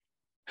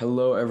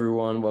Hello,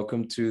 everyone.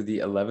 Welcome to the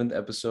 11th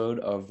episode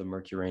of the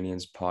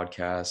Mercuranians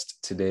podcast.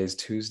 Today is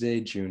Tuesday,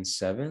 June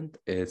 7th.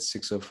 It's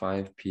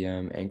 6:05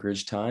 p.m.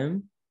 Anchorage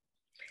time.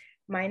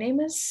 My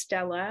name is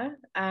Stella.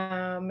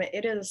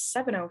 It is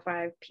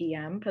 7:05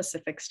 p.m.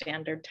 Pacific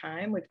Standard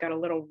Time. We've got a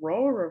little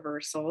role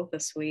reversal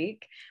this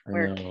week I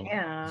where know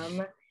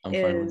Cam I'm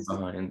finally is,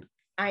 behind.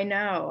 I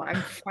know,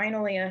 I'm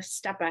finally a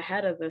step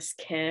ahead of this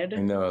I kid,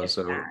 know. if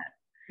So that.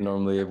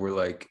 normally we're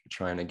like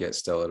trying to get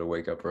Stella to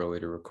wake up early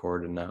to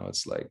record, and now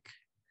it's like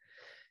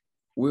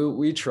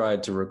we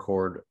tried to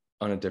record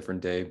on a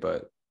different day,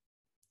 but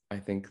I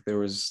think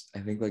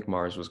like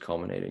Mars was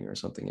culminating or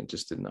something. It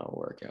just did not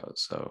work out.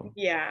 So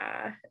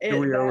Yeah, here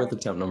we are that with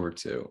attempt number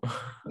two.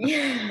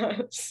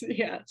 yes,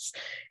 yes.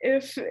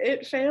 If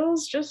it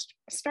fails, just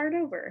start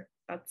over.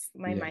 That's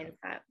my Yeah.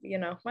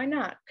 mindset. Why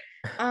not?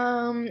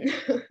 Um,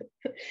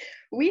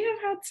 we have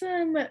had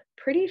some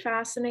pretty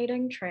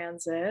fascinating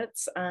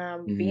transits.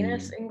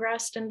 Venus Mhm.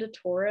 ingressed into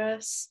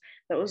Taurus.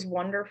 That was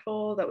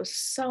wonderful. That was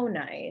so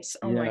nice.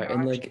 Oh my Yeah,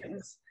 and gosh. like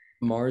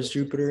Mars,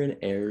 Jupiter, and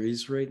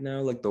Aries right now,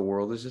 like the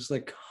world is just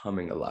like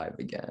coming alive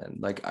again.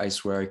 Like I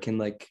swear I can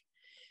like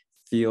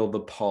feel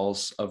the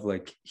pulse of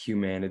like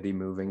humanity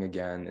moving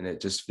again, and it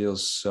just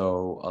feels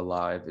so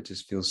alive. It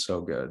just feels so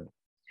good.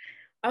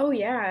 Oh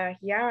yeah,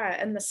 yeah.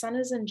 And the sun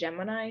is in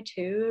Gemini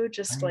too,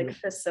 just like Right.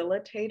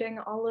 facilitating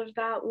all of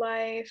that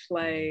life.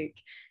 Like,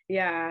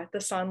 yeah, the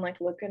sun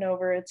like looking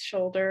over its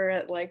shoulder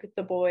at like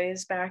the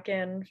boys back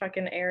in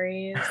fucking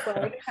Aries,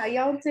 like, how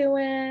y'all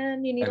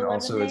doing? You need And a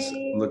also it's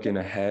lemonade? looking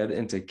ahead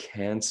into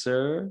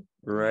Cancer,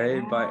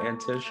 right? By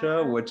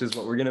Antiscia, Yeah. which is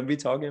what we're gonna be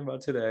talking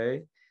about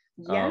today.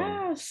 Um,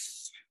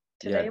 Yes.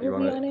 yeah, Today do you will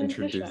want be to on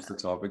introduce Antiscia. the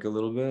topic a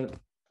little bit?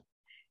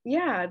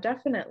 Yeah,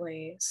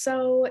 definitely.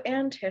 So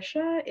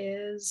Antiscia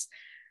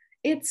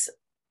it's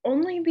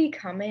only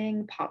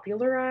becoming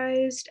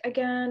popularized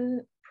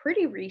again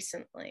pretty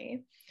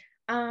recently.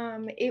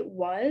 It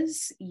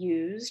was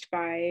used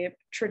by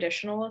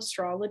traditional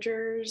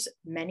astrologers,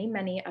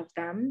 many of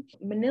them.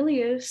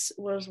 Manilius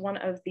was one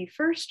of the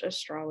first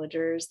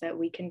astrologers that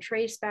we can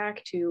trace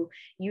back to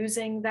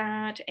using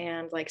that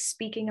and like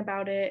speaking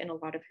about it in a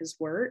lot of his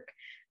work.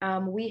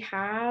 We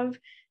have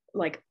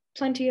like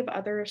plenty of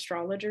other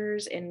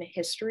astrologers in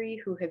history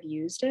who have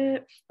used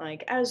it,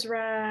 like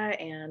Ezra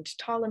and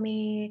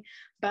Ptolemy,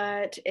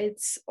 but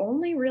it's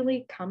only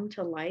really come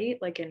to light,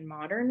 like in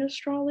modern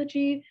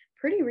astrology,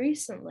 pretty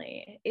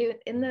recently.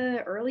 In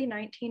the early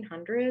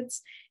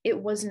 1900s,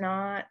 it was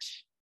not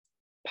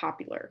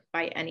popular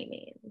by any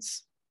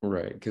means.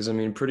 Right. Because I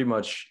mean, pretty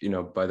much,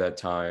 by that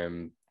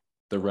time,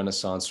 the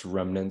Renaissance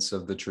remnants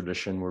of the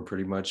tradition were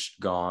pretty much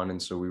gone.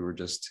 And so we were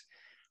just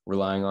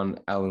relying on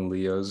Alan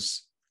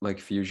Leo's like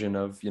fusion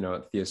of,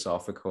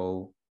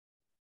 theosophical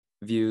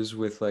views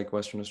with like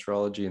Western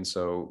astrology. And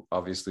so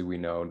obviously we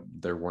know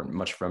there weren't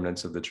much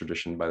remnants of the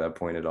tradition by that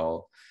point at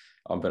all.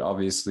 But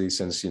obviously,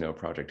 since,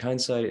 Project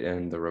Hindsight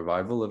and the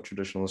revival of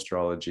traditional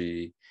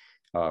astrology,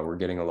 we're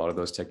getting a lot of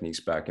those techniques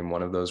back. And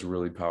one of those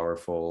really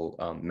powerful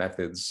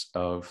methods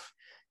of,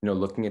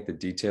 looking at the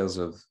details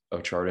of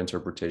chart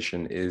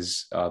interpretation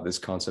is this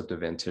concept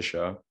of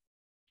Antiscia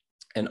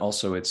and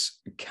also its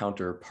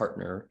counter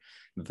partner,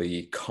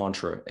 the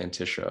contra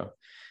Antiscia.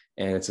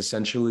 And it's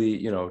essentially,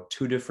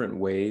 two different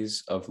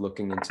ways of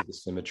looking into the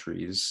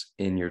symmetries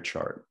in your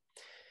chart.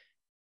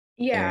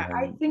 Yeah,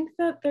 I And think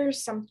that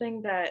there's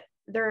something that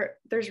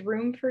there's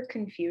room for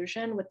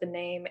confusion with the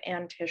name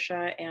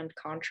Antiscia and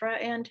Contra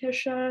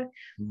Antiscia,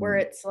 where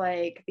mm, it's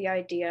like the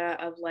idea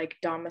of like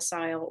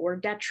domicile or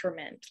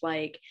detriment,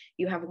 like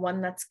you have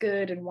one that's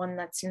good and one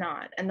that's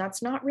not, and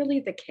that's not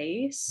really the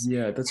case.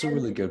 yeah, that's a And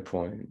really good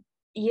point.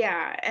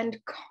 yeah, and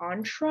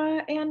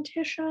Contra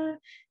Antiscia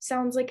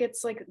sounds like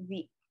it's like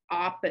the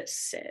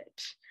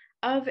opposite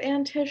of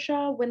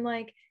Antiscia, when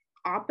like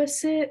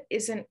opposite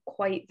isn't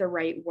quite the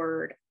right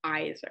word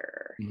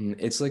either.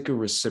 It's like a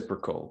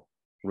reciprocal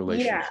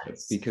relationship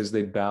Yes. because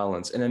they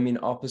balance. And I mean,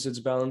 opposites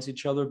balance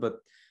each other, but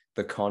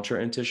the contra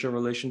Antiscia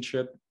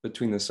relationship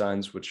between the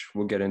signs, which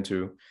we'll get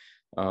into,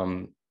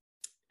 um,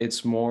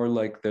 it's more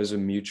like there's a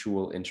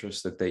mutual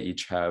interest that they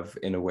each have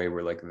in a way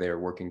where like they're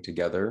working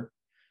together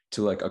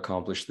to like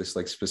accomplish this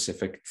like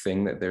specific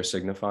thing that they're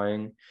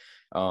signifying.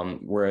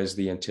 Whereas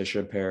the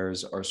Antiscia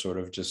pairs are sort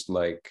of just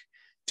like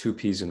two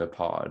peas in a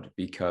pod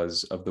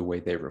because of the way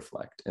they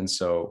reflect. And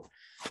so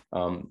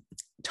um,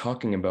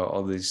 talking about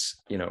all these,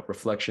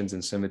 reflections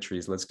and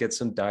symmetries, let's get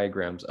some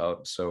diagrams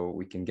up so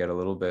we can get a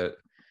little bit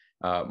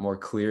more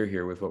clear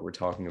here with what we're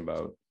talking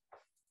about.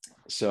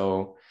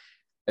 So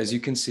as you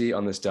can see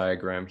on this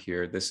diagram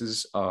here, this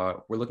is,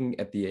 we're looking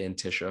at the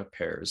Antiscia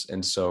pairs.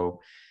 And so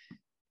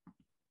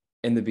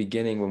in the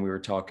beginning, when we were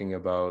talking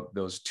about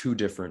those two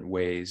different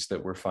ways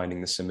that we're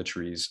finding the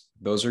symmetries,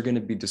 those are going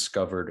to be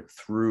discovered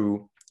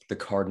through the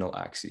cardinal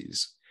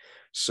axes.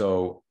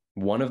 So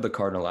one of the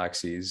cardinal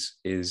axes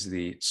is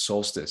the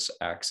solstice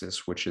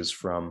axis, which is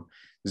from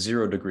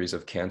 0 degrees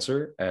of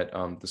Cancer at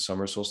the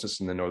summer solstice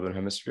in the northern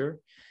hemisphere,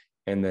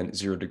 and then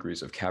 0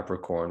 degrees of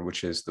Capricorn,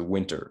 which is the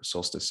winter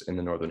solstice in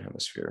the northern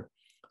hemisphere.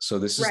 So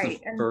this is the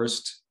Right. And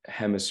first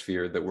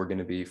hemisphere that we're going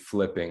to be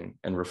flipping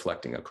and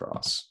reflecting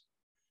across.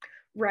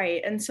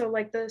 Right. And so,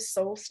 like, the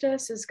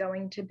solstice is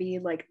going to be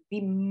like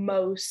the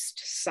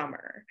most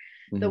summer.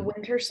 The Mm-hmm.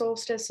 winter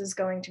solstice is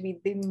going to be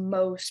the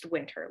most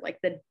winter, like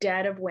the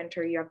dead of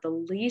winter. You have the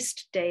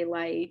least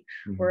daylight,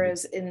 Mm-hmm.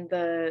 whereas in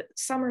the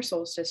summer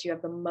solstice, you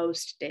have the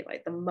most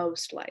daylight, the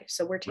most life.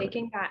 So, we're Right.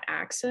 taking that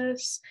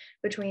axis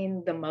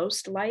between the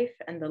most life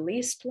and the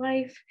least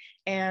life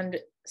and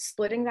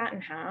splitting that in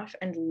half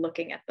and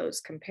looking at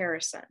those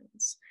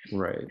comparisons.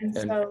 Right. And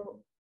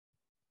so,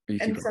 You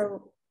keep and going.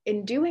 so,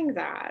 in doing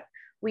that,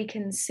 we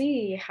can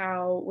see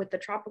how, with the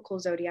tropical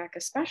zodiac,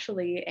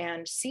 especially,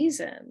 and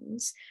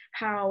seasons,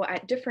 how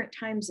at different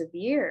times of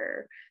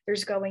year,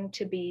 there's going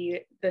to be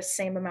the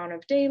same amount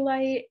of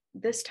daylight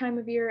this time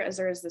of year as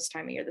there is this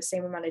time of year, the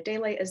same amount of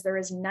daylight as there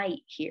is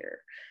night here.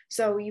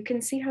 So you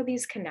can see how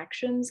these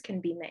connections can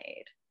be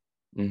made.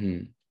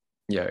 Mm-hmm.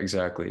 Yeah,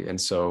 exactly. And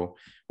so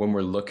when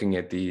we're looking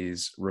at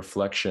these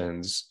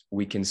reflections,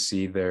 we can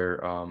see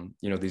their,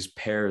 these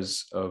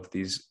pairs of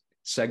these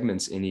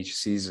segments in each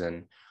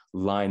season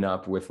line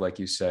up with, like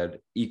you said,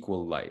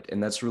 equal light.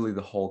 And that's really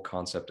the whole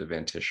concept of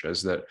Antiscia,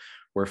 is that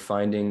we're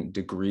finding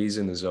degrees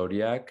in the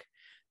zodiac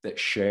that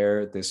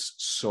share this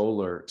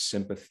solar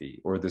sympathy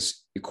or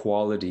this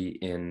equality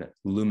in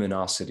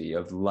luminosity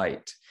of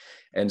light.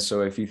 And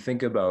so if you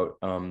think about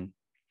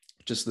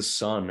just the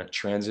sun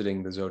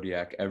transiting the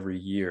zodiac every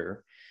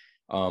year,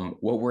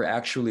 what we're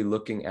actually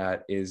looking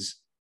at is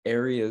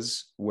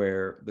areas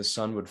where the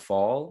sun would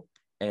fall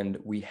and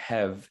we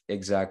have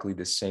exactly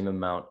the same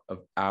amount of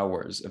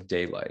hours of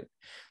daylight.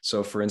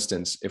 So for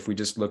instance, if we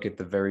just look at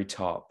the very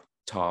top,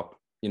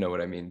 you know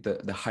what I mean,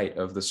 the height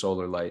of the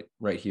solar light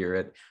right here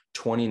at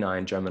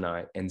 29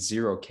 Gemini and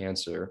 0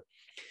 Cancer,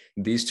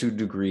 these 2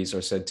 degrees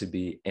are said to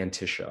be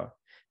Antiscia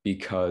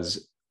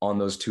because on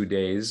those 2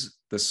 days,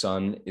 the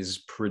sun is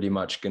pretty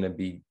much going to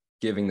be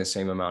giving the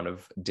same amount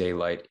of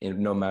daylight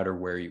no matter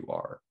where you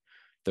are.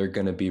 They're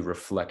going to be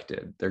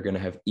reflected. They're going to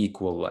have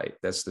equal light.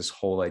 That's this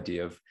whole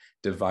idea of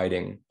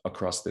dividing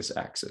across this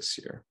axis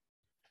here.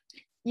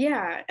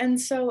 Yeah,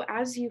 and so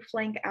as you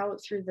flank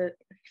out through the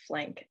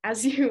flank,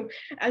 as you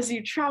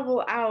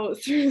travel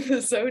out through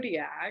the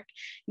zodiac,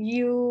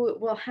 you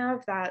will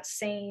have that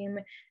same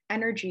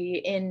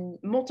energy in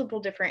multiple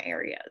different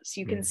areas.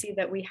 You can see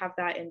that we have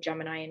that in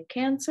Gemini and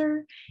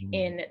Cancer,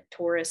 in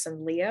Taurus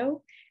and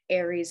Leo,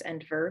 Aries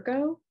and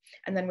Virgo,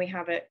 and then we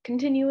have it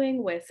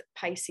continuing with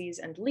Pisces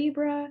and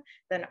Libra,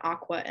 then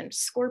Aqua and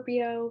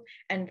Scorpio,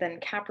 and then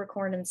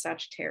Capricorn and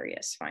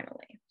Sagittarius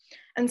finally.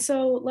 And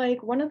so,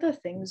 like, one of the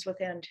things with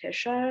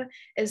Antiscia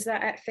is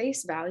that at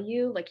face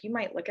value, like, you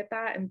might look at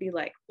that and be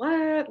like,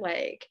 what?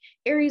 Like,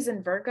 Aries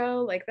and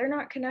Virgo, like, they're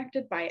not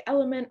connected by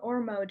element or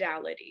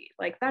modality.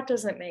 Like, that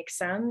doesn't make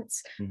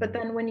sense. But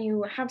then when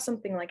you have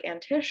something like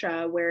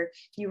Antiscia, where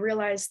you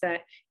realize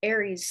that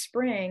Aries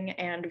spring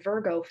and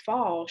Virgo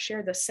fall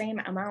share the same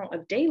amount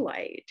of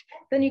daylight,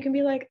 then you can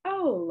be like,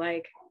 oh,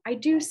 like, I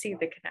do see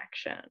the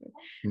connection.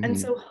 And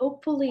so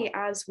hopefully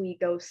as we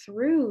go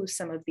through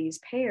some of these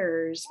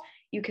pairs,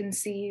 you can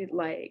see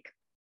like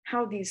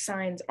how these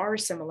signs are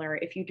similar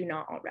if you do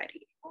not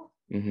already.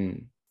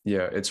 Mm-hmm.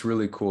 Yeah, it's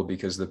really cool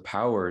because the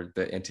power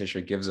that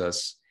Antiscia gives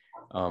us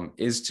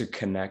is to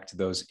connect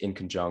those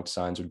inconjunct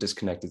signs or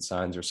disconnected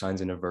signs or signs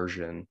in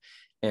inversion.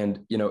 And,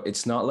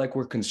 it's not like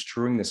we're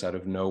construing this out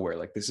of nowhere.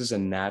 Like this is a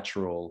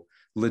natural,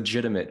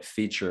 legitimate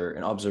feature,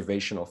 an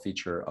observational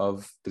feature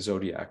of the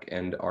zodiac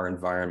and our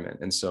environment.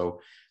 And so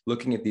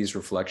looking at these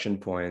reflection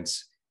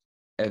points,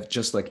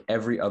 just like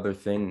every other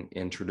thing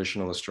in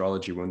traditional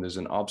astrology, when there's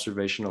an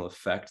observational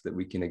effect that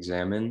we can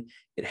examine,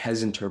 it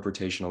has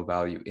interpretational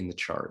value in the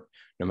chart,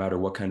 no matter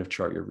what kind of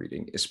chart you're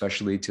reading,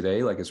 especially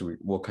today, like as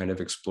we'll kind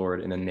of explore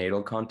it in a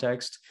natal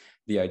context,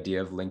 the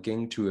idea of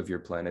linking 2 of your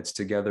planets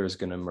together is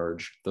going to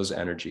merge those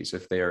energies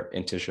if they are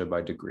Antiscia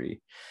by degree.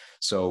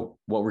 So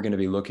what we're going to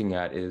be looking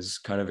at is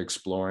kind of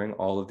exploring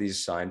all of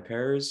these sign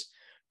pairs,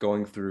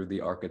 going through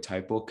the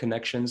archetypal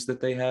connections that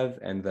they have,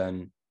 and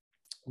then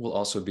we'll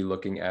also be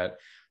looking at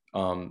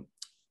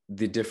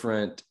the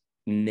different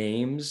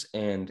names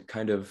and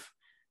kind of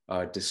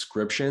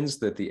descriptions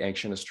that the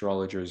ancient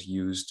astrologers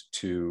used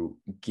to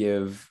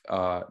give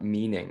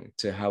meaning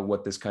to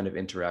what this kind of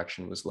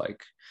interaction was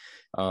like.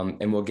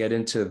 And we'll get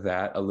into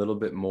that a little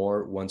bit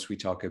more once we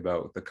talk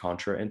about the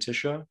contra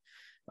Antiscia,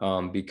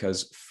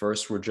 because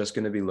first we're just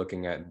going to be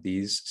looking at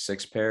these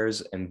 6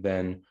 pairs, and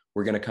then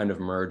we're going to kind of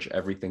merge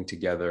everything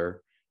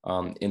together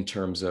in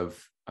terms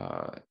of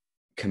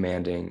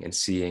commanding and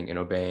seeing and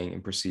obeying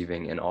and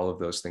perceiving and all of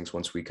those things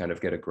once we kind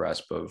of get a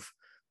grasp of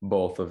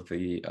both of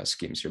the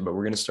schemes here. But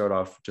we're going to start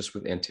off just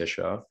with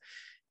Antiscia.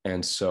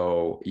 And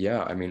so,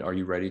 yeah, I mean, are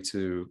you ready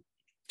to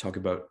talk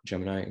about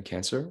Gemini and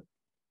Cancer?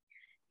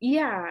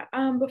 Yeah,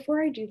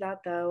 before I do that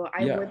though,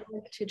 I Yeah, would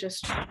like to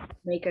just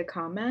make a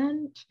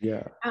comment.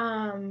 yeah.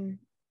 Um,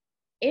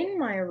 in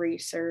my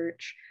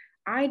research,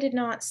 I did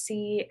not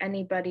see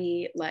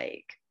anybody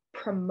like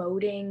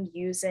promoting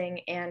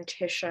using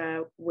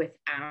Antiscia with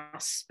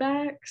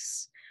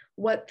aspects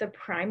what the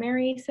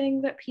primary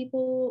thing that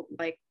people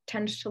like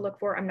tend to look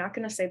for, I'm not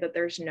going to say that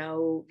there's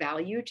no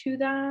value to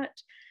that,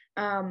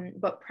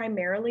 but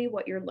primarily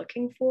what you're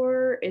looking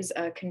for is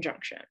a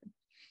conjunction.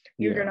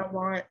 You're Yeah. going to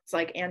want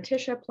like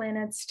Antiscia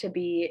planets to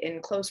be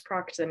in close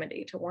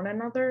proximity to one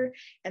another,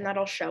 and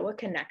that'll show a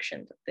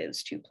connection that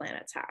those two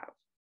planets have.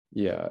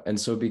 Yeah. And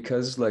so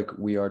because like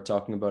we are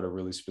talking about a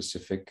really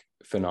specific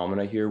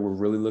phenomena here,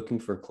 we're really looking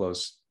for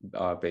close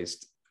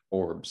based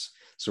orbs.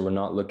 So we're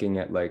not looking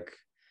at like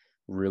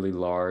really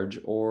large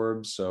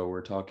orbs. So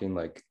we're talking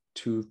like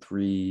 2,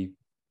 3,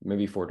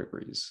 maybe 4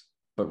 degrees,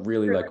 but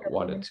really For like like a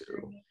 1 to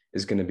 2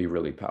 is going to be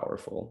really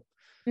powerful.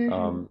 mm-hmm.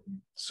 Um,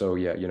 so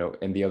yeah,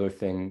 and the other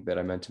thing that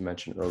I meant to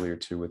mention earlier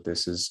too with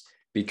this is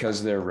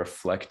because they're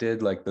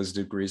reflected, like those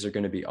degrees are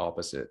going to be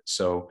opposite.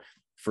 So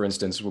for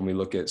instance, when we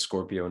look at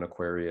Scorpio and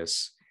Aquarius,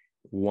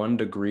 1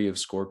 degree of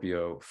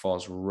Scorpio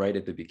falls right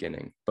at the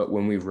beginning. But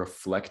when we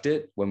reflect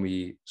it, when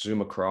we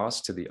zoom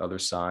across to the other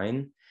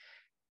sign,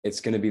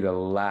 it's going to be the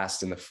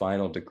last and the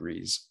final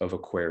degrees of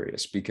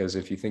Aquarius. Because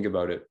if you think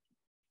about it,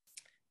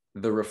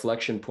 the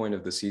reflection point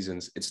of the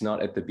seasons, it's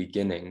not at the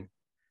beginning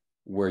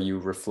where you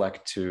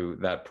reflect to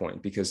that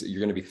point, because you're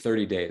going to be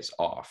 30 days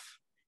off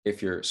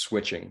if you're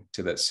switching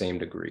to that same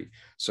degree.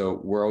 So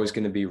we're always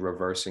going to be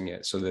reversing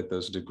it so that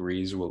those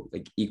degrees will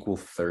like equal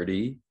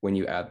 30 when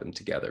you add them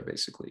together,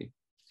 basically.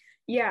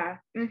 Yeah.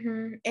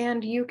 Mm-hmm.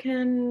 And you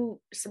can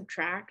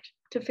subtract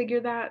to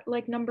figure that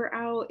like number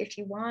out if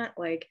you want,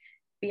 like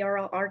be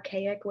all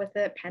archaic with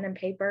it, pen and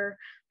paper.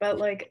 But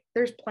like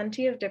there's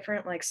plenty of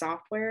different like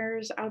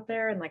softwares out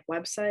there and like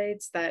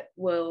websites that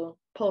will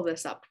pull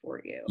this up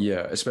for you.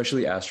 Yeah,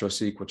 especially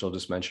AstroSeek, which I'll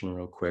just mention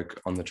real quick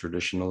on the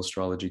traditional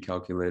astrology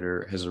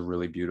calculator, has a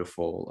really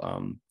beautiful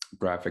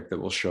graphic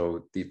that will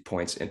show the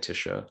points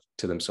Antiscia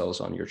to themselves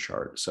on your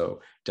chart.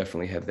 So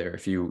definitely head there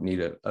if you need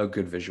a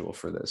good visual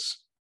for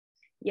this.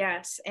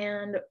 Yes.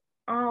 And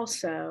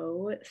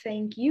also,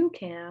 thank you,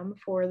 Cam,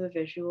 for the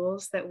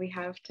visuals that we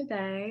have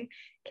today.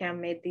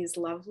 Cam made these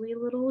lovely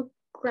little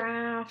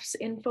graphs,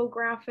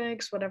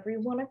 infographics, whatever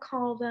you want to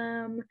call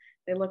them.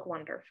 They look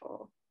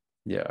wonderful.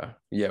 Yeah,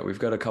 we've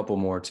got a couple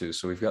more too.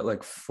 So we've got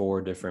like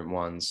 4 different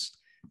ones,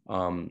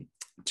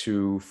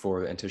 2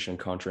 for Antiscia and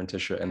Contra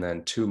Antiscia, and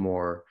then 2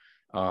 more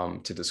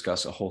to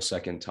discuss a whole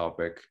second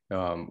topic,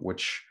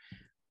 which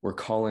we're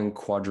calling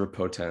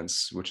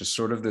quadrupotence, which is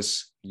sort of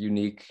this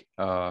unique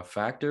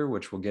factor,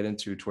 which we'll get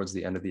into towards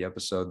the end of the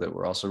episode that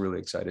we're also really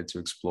excited to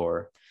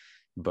explore.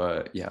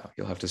 But yeah,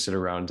 you'll have to sit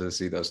around to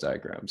see those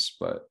diagrams.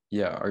 But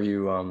yeah, are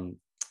you,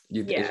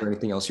 is Yeah. there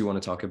anything else you want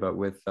to talk about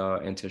with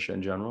Antiscia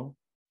in general?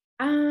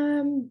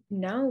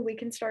 No, we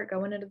can start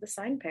going into the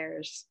sign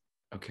pairs.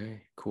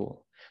 Okay,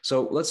 cool.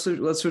 So let's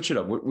switch it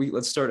up.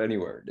 Let's start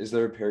anywhere. Is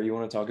there a pair you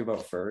want to talk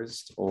about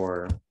first,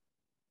 or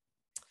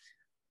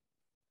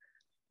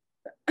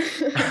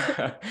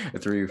I'm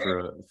three for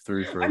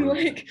a loop?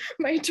 like,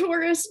 my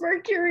Taurus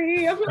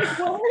Mercury. I'm like,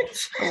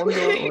 what? I want to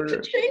go in Like,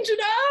 order. change it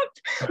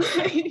up.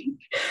 Like,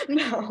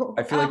 no.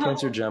 I feel like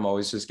Cancer Gem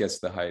always just gets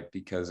the hype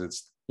because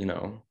it's,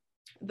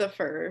 The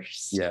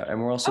first. yeah,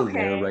 and we're also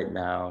there Okay. right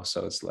now,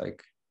 so it's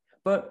like,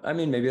 but I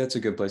mean, maybe that's a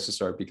good place to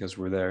start because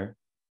we're there.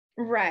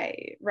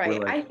 Right, We're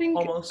right. like I think,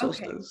 almost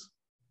okay. solstice.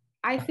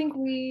 I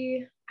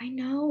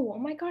know. Oh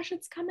my gosh,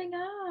 it's coming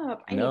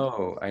up. I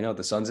know.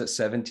 The sun's at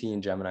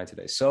 17 Gemini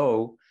today.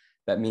 So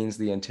that means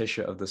the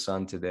Antiscia of the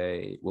sun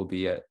today will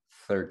be at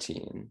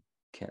 13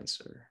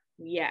 Cancer.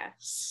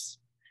 Yes.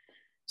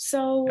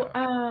 So,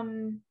 Yeah.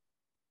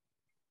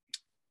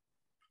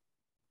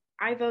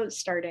 I vote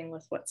starting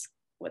with what's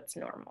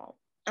normal.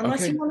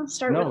 Unless Okay. you want to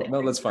start No, with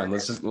no, that's fine.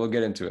 inverted. We'll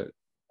get into it.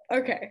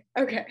 Okay,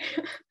 okay.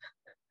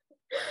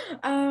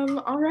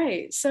 All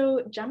right.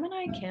 So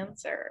Gemini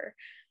Cancer.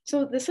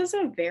 So this is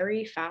a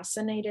very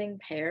fascinating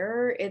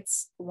pair.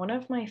 It's one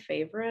of my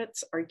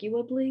favorites,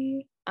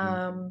 arguably.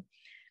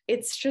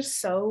 It's just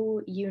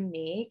so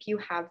unique. You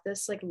have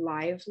this like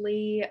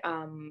lively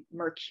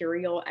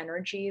mercurial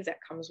energy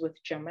that comes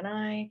with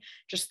Gemini,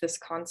 just this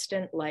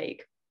constant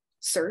like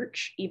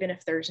search, even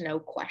if there's no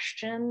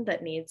question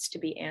that needs to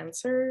be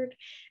answered.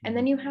 And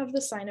then you have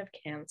the sign of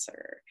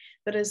Cancer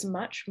that is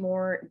much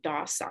more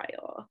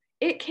docile.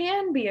 It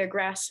can be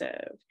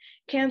aggressive.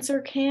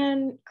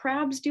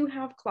 Crabs do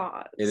have It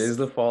claws. is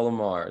the fall of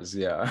Mars.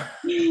 Yeah.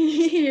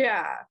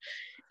 Yeah.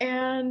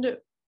 And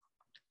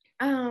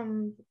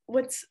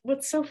what's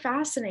so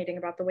fascinating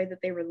about the way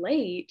that they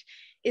relate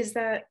is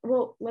that,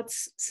 well,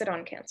 let's sit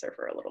on Cancer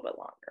for a little bit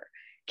longer.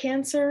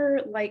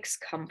 Cancer likes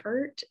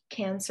comfort.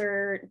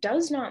 Cancer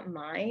does not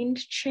mind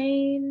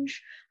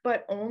change,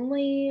 but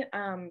only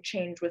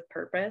change with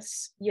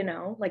purpose,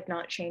 like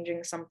not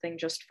changing something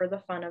just for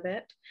the fun of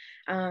it.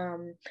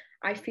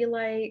 I feel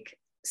like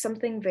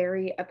something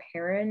very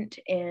apparent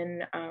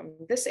in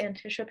this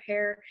Antiscia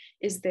pair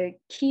is the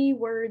key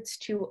words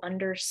to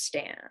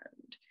understand.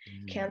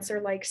 Cancer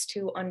likes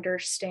to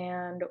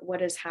understand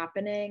what is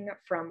happening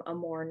from a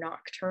more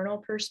nocturnal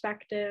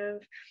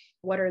perspective.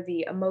 What are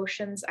the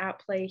emotions at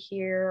play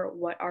here?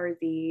 What are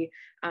the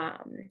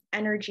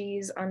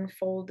energies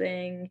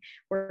unfolding?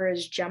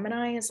 Whereas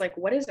Gemini is like,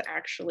 what is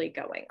actually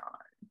going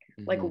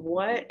on? Like,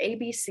 what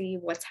ABC,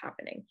 what's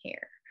happening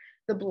here?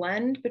 The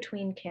blend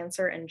between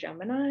Cancer and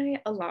Gemini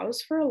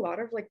allows for a lot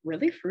of like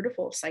really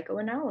fruitful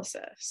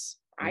psychoanalysis,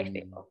 I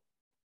feel.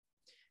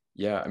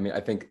 Yeah, I mean, I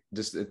think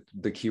just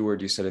the key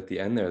word you said at the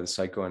end there, the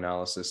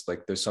psychoanalysis,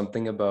 like there's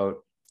something about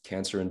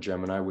Cancer and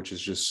Gemini, which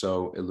is just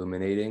so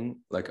illuminating,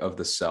 like of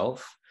the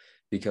self,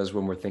 because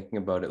when we're thinking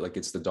about it, like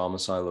it's the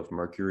domicile of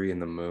Mercury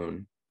and the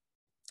moon.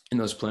 And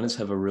those planets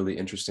have a really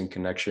interesting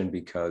connection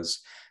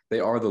because they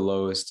are the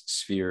lowest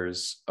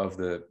spheres of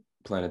the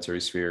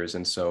planetary spheres.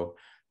 And so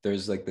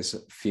there's like this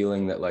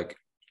feeling that like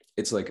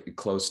it's like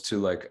close to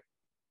like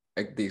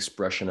the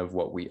expression of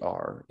what we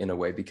are in a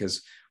way,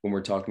 because when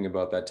we're talking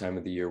about that time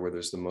of the year where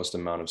there's the most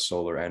amount of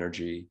solar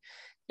energy,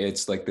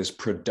 it's like this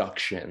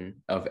production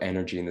of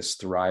energy and this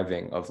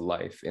thriving of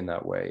life in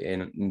that way.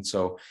 And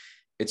so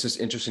it's just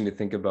interesting to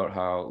think about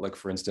how, like,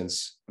 for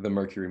instance, the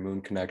Mercury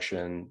moon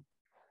connection,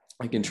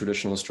 like in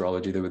traditional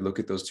astrology, they would look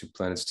at those two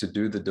planets to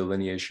do the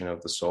delineation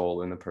of the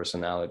soul and the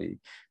personality.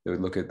 They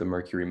would look at the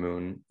Mercury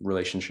moon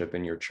relationship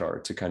in your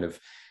chart to kind of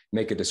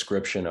make a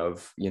description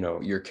of, you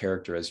know, your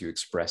character as you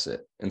express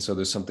it. And so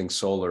there's something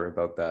solar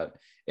about that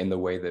in the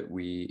way that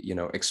we, you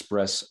know,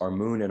 express our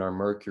moon and our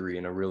Mercury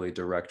in a really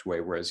direct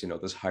way. Whereas, you know,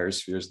 those higher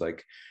spheres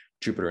like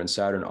Jupiter and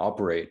Saturn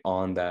operate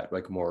on that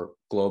like more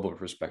global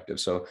perspective.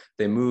 So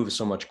they move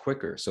so much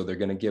quicker. So they're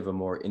going to give a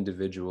more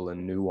individual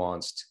and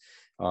nuanced,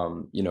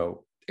 you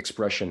know,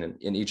 expression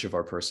in each of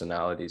our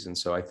personalities. And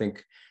so I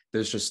think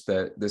there's just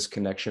that this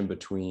connection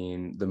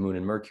between the moon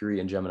and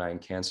Mercury and Gemini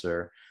and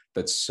Cancer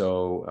that's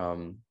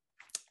so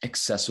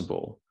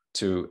accessible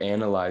to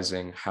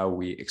analyzing how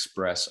we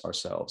express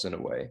ourselves in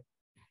a way.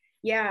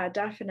 Yeah,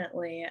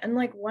 definitely. And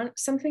like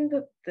something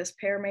that this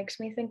pair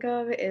makes me think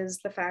of is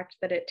the fact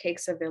that it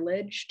takes a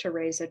village to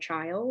raise a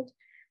child.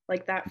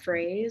 Like that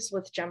phrase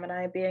with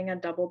Gemini being a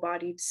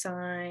double-bodied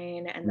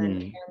sign and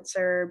then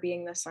Cancer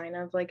being the sign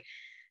of like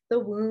the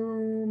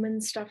womb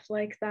and stuff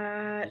like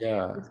that,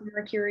 Yeah. with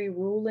Mercury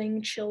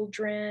ruling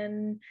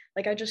children.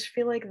 Like I just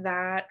feel like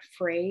that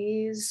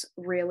phrase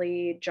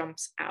really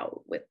jumps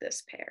out with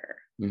this pair.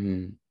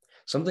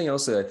 Something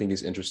else that I think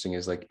is interesting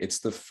is like it's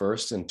the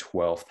first and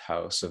 12th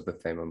house of the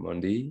Thema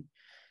Mundi.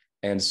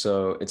 And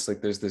so it's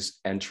like there's this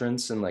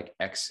entrance and like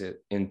exit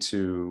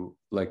into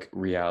like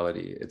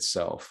reality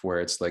itself,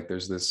 where it's like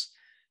there's this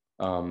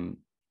um,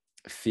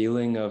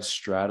 feeling of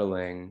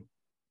straddling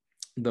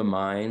the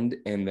mind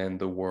and then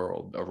the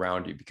world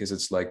around you, because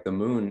it's like the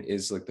moon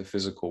is like the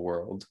physical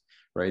world,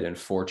 right, and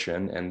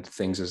fortune and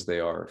things as they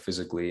are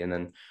physically, and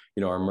then,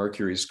 you know, our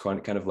Mercury is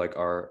kind of like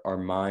our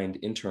mind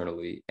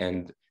internally,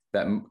 and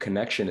that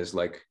connection is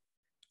like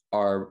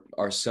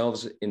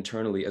ourselves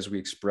internally as we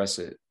express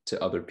it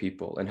to other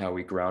people and how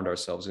we ground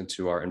ourselves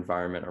into our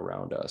environment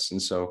around us. And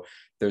so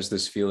there's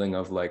this feeling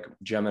of like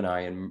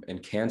Gemini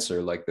and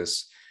Cancer, like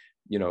this,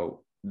 you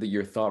know,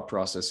 your thought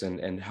process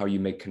and how you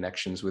make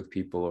connections with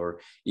people, or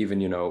even,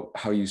 you know,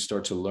 how you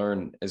start to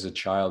learn as a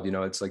child. You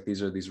know, it's like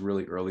these are these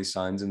really early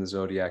signs in the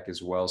zodiac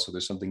as well. So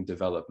there's something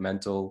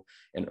developmental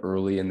and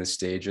early in the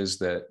stages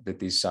that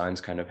these signs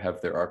kind of have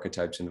their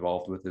archetypes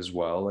involved with as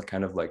well. Like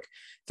kind of like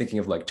thinking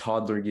of like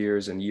toddler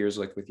years and years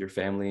like with your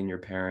family and your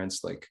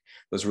parents, like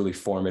those really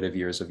formative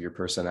years of your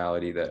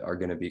personality that are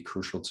going to be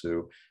crucial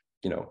to,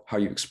 you know, how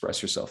you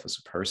express yourself as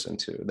a person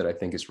too, that I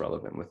think is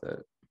relevant with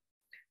it.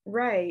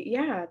 Right.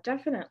 Yeah,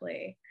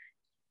 definitely.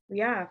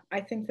 Yeah,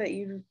 I think that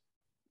you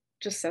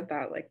just said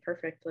that like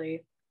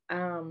perfectly.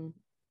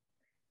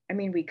 I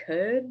mean, we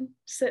could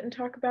sit and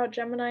talk about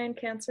Gemini and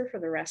Cancer for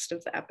the rest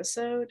of the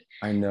episode.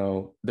 I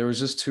know. There was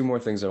just two more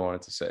things I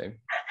wanted to say.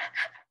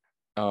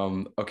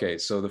 Okay,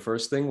 so the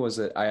first thing was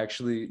that I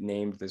actually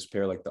named this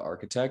pair like the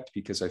architect,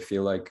 because I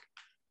feel like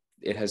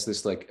it has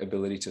this like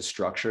ability to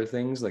structure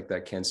things, like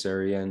that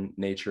Cancerian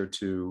nature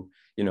to,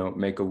 you know,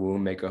 make a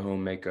womb, make a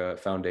home, make a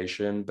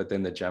foundation. But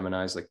then the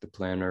Gemini is like the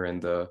planner and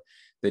the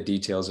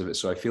details of it.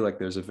 So I feel like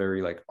there's a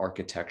very like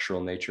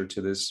architectural nature to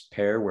this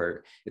pair,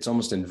 where it's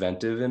almost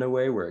inventive in a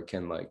way, where it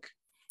can like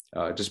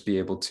just be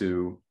able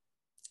to,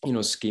 you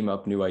know, scheme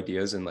up new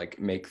ideas and like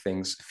make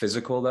things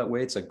physical that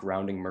way. It's like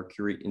grounding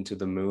Mercury into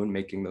the moon,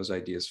 making those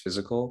ideas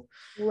physical.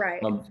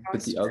 Right.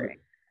 But the other, Fostering.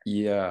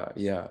 yeah,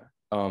 yeah.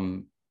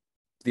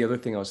 The other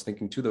thing I was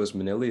thinking too, though, is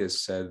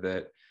Manilius said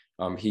that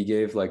he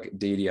gave like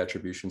deity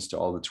attributions to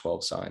all the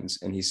 12 signs.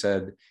 And he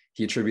said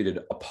he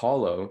attributed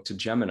Apollo to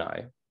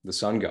Gemini, the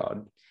sun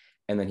god,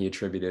 and then he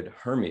attributed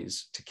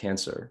Hermes to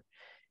Cancer.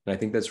 And I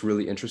think that's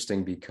really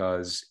interesting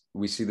because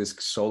we see this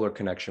solar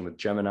connection with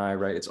Gemini,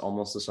 right? It's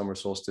almost the summer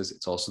solstice.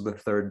 It's also the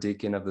third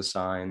decan of the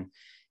sign.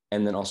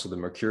 And then also the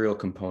mercurial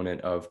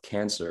component of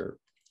Cancer,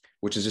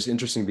 which is just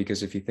interesting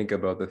because if you think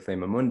about the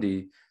Thema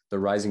Mundi, the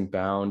rising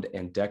bound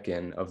and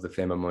decan of the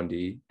Thema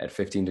Mundi at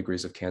 15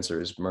 degrees of Cancer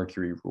is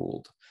Mercury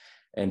ruled.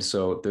 And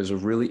so there's a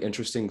really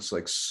interesting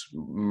like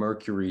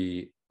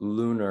Mercury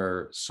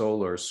lunar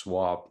solar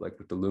swap, like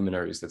with the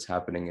luminaries, that's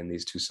happening in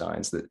these two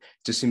signs, that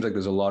just seems like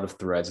there's a lot of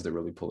threads that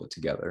really pull it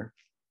together.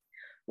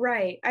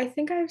 Right. I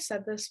think I've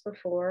said this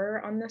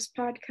before on this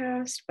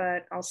podcast,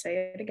 but I'll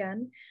say it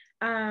again.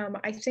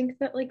 I think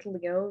that like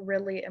Leo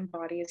really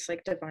embodies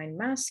like divine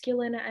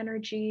masculine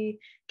energy,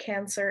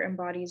 Cancer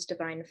embodies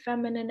divine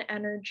feminine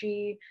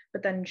energy,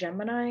 but then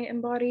Gemini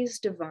embodies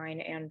divine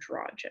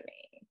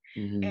androgyny.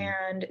 Mm-hmm.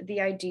 And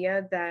the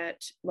idea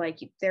that like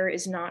there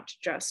is not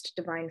just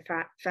divine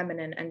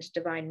feminine and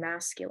divine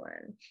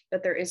masculine,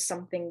 that there is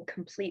something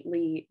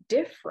completely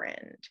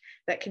different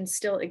that can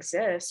still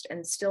exist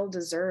and still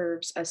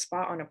deserves a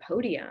spot on a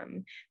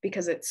podium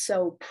because it's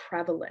so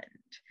prevalent.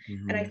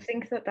 And I Mm-hmm.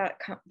 think that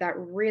that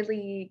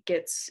really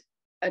gets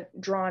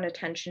drawn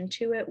attention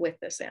to it with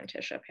this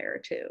Antiscia pair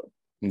too.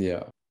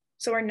 Yeah.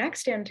 So our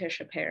next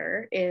Antiscia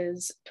pair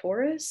is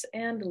Taurus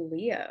and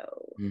Leo.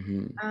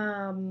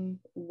 Mm-hmm.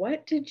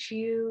 What did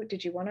you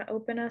want to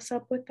open us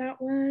up with that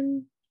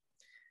one?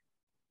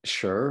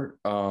 Sure.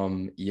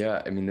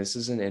 Yeah, I mean, this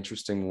is an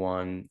interesting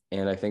one,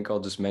 and I think I'll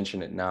just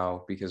mention it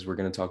now because we're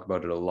going to talk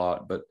about it a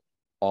lot, but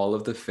all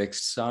of the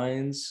fixed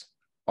signs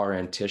are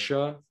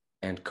Antiscia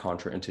and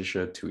contra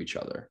Antiscia to each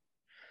other.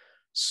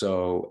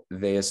 So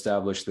they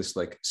establish this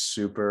like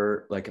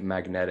super like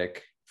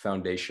magnetic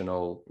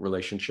foundational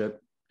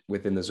relationship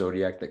within the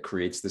zodiac that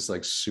creates this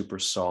like super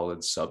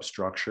solid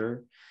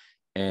substructure.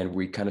 And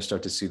we kind of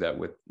start to see that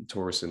with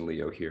Taurus and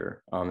Leo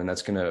here. And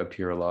that's going to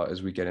appear a lot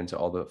as we get into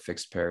all the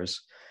fixed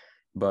pairs.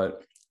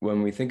 But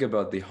when we think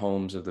about the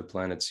homes of the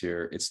planets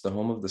here, it's the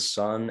home of the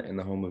sun and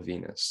the home of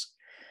Venus.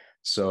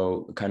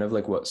 So, kind of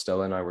like what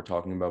Stella and I were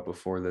talking about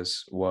before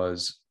this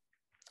was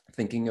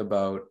thinking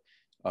about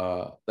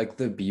like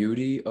the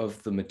beauty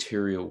of the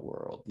material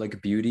world,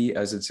 like beauty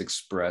as it's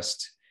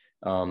expressed,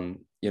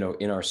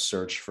 in our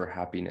search for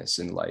happiness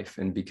in life.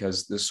 And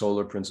because the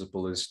solar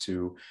principle is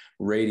to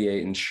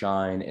radiate and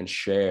shine and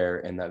share,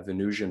 and that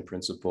Venusian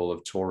principle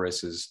of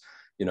Taurus is,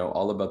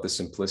 all about the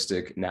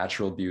simplistic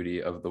natural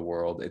beauty of the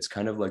world. It's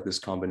kind of like this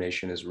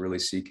combination is really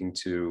seeking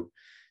to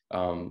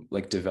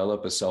like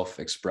develop a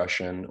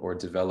self-expression or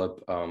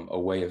develop a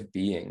way of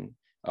being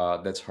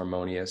that's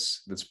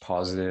harmonious, that's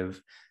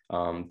positive,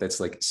 that's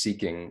like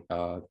seeking,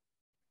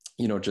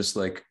 just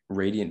like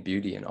radiant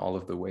beauty in all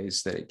of the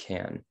ways that it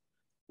can.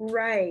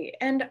 Right.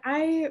 And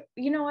I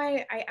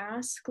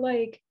ask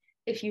like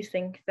if you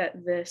think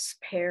that this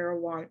pair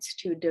wants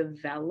to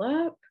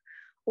develop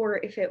or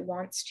if it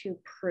wants to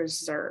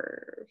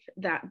preserve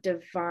that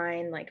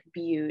divine like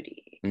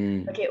beauty. Like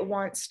Mm, it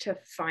wants to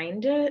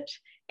find it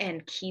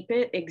and keep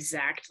it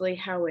exactly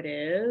how it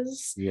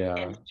is and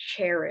yeah.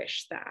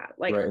 cherish that.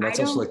 Like Right. And I that's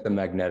also don't. like the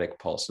magnetic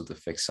pulse of the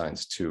fixed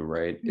signs too,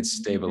 right? It's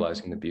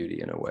stabilizing the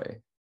beauty in a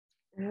way.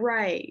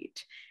 Right.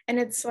 And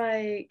it's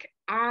like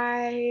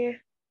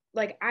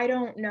I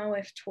don't know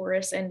if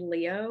Taurus and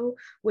Leo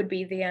would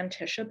be the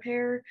Antiscia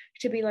pair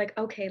to be like,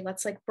 okay,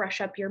 let's like brush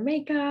up your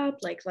makeup,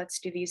 like let's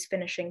do these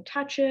finishing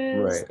touches.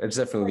 Right. It's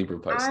definitely Like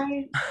Libra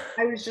Pisces.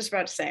 I was just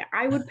about to say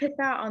I would put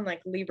that on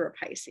like Libra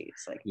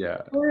Pisces. Like Yeah.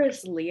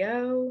 Taurus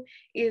Leo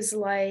is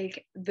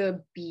like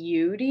the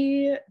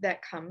beauty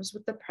that comes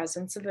with the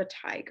presence of a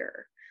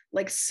tiger,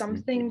 like Mhm.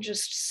 something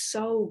just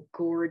so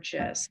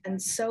gorgeous and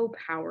so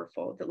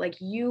powerful that like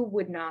you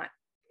would not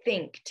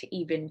think to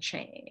even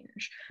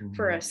change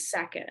for a Mhm.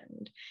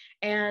 second.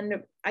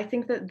 And I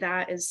think that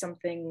that is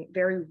something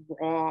very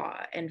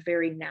raw and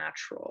very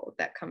natural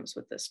that comes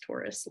with this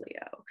Taurus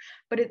Leo,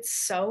 but it's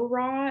so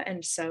raw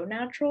and so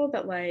natural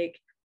that like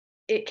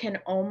it can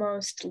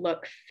almost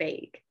look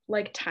fake.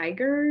 Like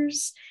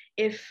tigers,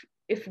 if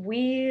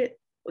we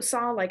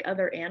saw like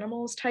other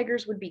animals,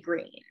 tigers would be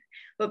green.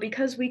 But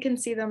because we can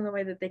see them the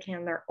way that they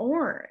can, they're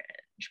orange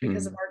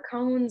because of Mm, our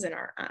cones in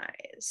our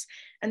eyes.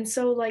 And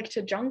so like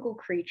to jungle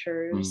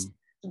creatures,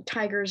 mm.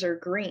 tigers are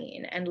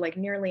green and like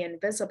nearly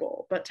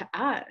invisible, but to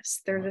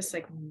us, they're this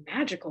like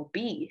magical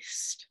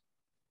beast.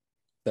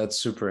 That's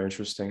super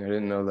interesting. I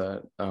didn't know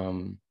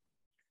that.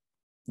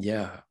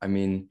 Yeah, I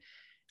mean,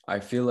 I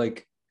feel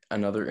like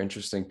another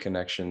interesting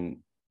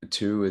connection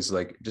too is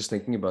like just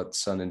thinking about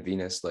Sun and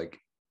Venus, like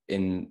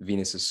in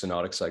Venus's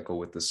synodic cycle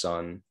with the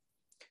Sun,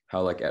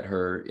 how like at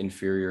her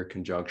inferior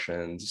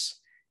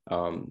conjunctions,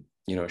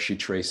 she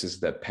traces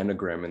that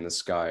pentagram in the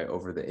sky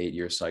over the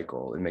 8-year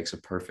cycle. It makes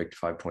a perfect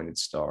five-pointed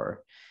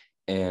star.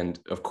 And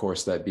of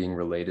course, that being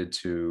related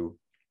to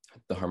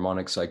the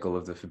harmonic cycle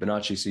of the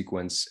Fibonacci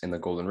sequence and the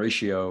golden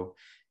ratio,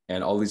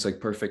 and all these like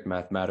perfect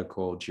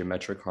mathematical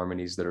geometric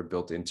harmonies that are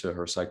built into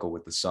her cycle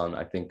with the sun.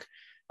 I think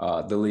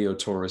the Leo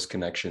Taurus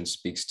connection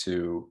speaks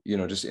to,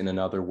 just in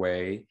another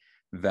way,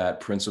 that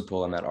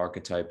principle and that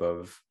archetype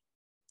of,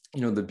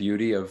 the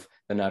beauty of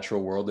the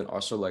natural world, and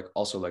also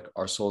like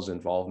our soul's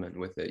involvement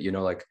with it.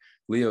 Like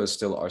Leo is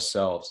still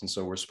ourselves, and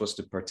so we're supposed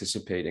to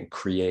participate and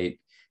create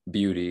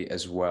beauty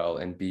as well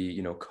and be,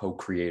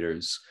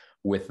 co-creators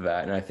with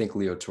that. And I think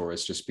Leo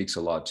Taurus just speaks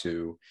a lot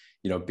to,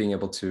 being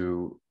able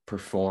to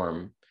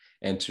perform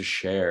and to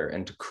share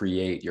and to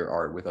create your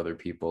art with other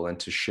people and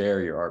to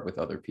share your art with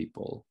other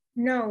people.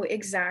 No,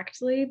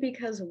 exactly.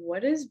 Because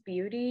what is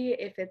beauty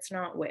if it's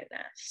not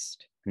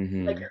witnessed? Like,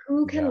 Mm-hmm.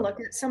 who can Yeah. look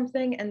at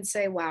something and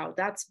say, wow,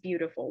 that's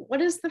beautiful?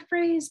 What is the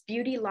phrase?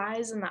 Beauty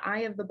lies in the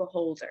eye of the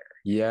beholder.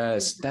 Is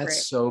Yes, the that's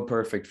phrase. so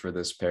perfect for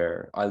this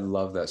pair. I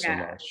love that so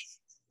much.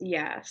 Yes.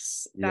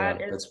 Yes. Yeah, That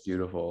that's is,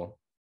 beautiful.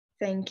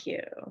 thank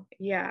you.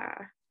 Yeah.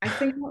 I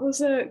think that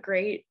was a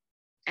great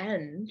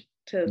end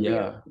to Leo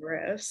Yeah.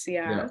 Taurus.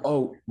 Yeah. Yeah.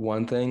 Oh,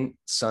 one thing,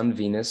 Sun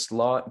Venus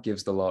lot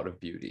gives the lot of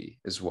beauty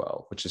as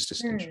well, which is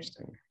just Hmm.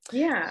 interesting.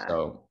 Yeah.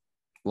 So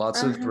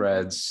lots of Uh-huh.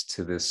 threads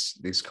to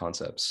these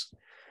concepts.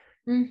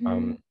 Mm-hmm.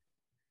 Um,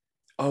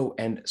 oh,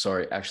 and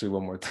sorry, actually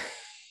one more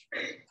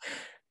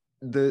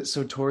thing.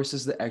 So Taurus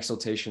is the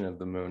exaltation of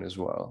the moon as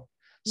well.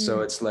 So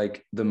Mm. it's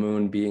like the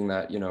moon being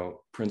that,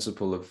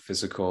 principle of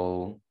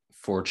physical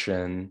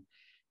fortune.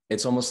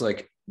 It's almost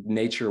like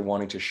nature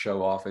wanting to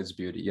show off its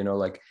beauty,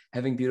 like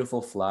having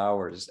beautiful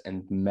flowers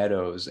and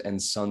meadows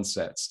and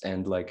sunsets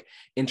and like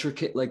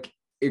intricate like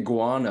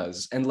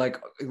iguanas and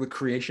like the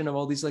creation of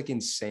all these like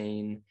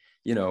insane,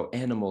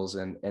 animals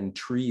and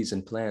trees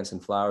and plants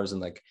and flowers and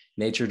like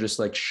nature just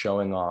like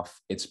showing off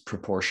its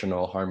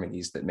proportional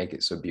harmonies that make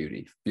it so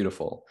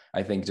beautiful.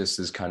 I think just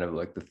is kind of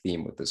like the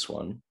theme with this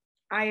one.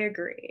 I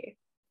agree.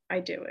 I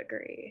do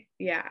agree.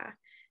 Yeah.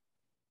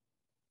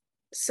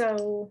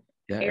 So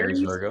Yeah, Aries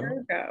Aries Virgo.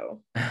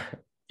 Virgo.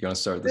 You want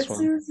to start this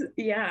one?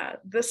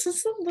 This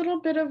is a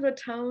little bit of a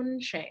tone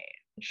change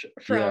Yeah.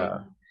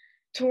 from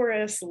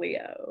Taurus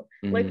Leo.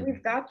 Like Mhm.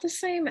 we've got the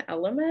same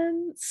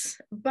elements,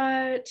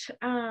 but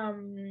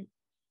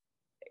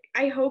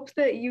I hope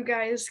that you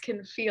guys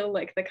can feel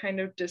like the kind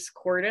of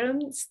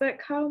discordance that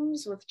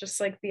comes with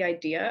just like the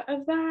idea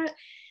of that.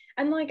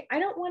 And like, I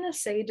don't want to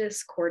say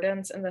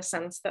discordance in the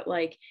sense that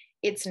like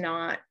it's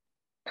not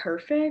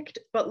perfect,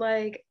 but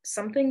like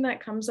something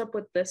that comes up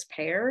with this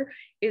pair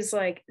is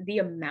like the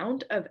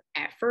amount of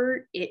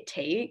effort it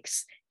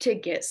takes to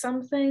get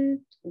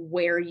something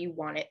where you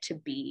want it to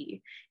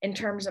be in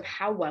terms of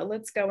how well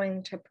it's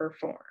going to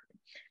perform.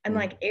 And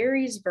like Mhm.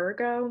 Aries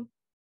Virgo,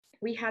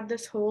 we had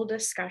this whole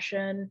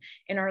discussion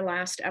in our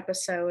last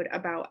episode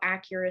about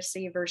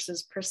accuracy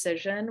versus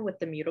precision with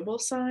the mutable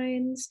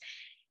signs.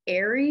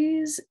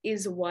 Aries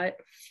is what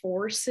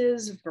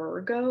forces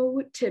Virgo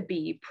to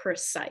be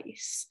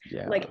precise.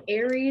 Yeah. Like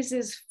Aries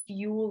is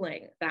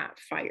fueling that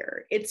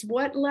fire. It's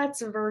what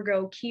lets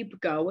Virgo keep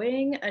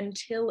going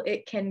until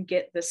it can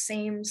get the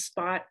same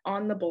spot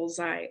on the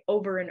bullseye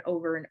over and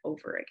over and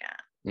over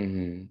again.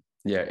 Hmm.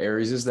 Yeah,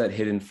 Aries is that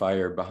hidden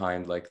fire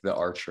behind like the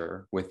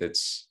archer with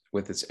its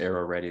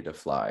arrow ready to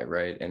fly,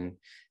 right? And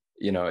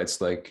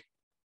it's like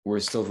we're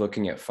still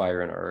looking at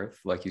fire and earth.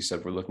 Like you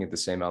said, we're looking at the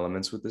same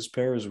elements with this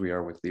pair as we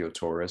are with Leo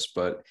Taurus,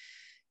 but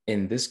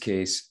in this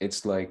case,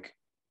 it's like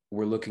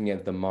we're looking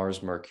at the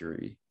Mars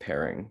Mercury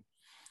pairing.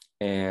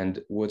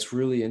 And what's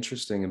really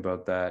interesting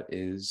about that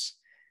is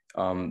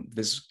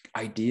this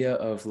idea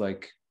of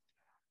like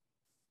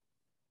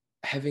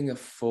having a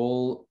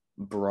full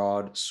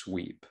broad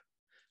sweep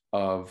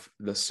of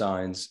the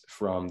signs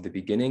from the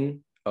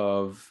beginning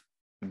of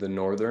the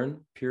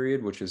northern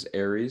period, which is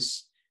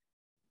Aries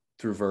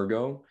through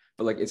Virgo,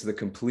 but like it's the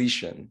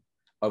completion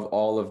of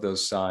all of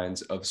those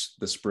signs of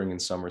the spring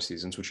and summer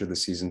seasons, which are the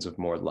seasons of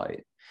more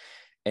light.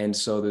 And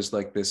so there's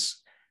like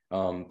this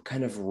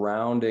kind of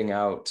rounding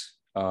out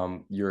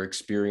your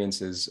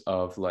experiences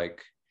of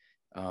like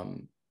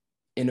um,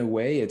 in a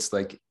way, it's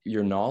like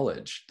your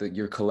knowledge, that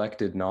your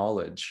collected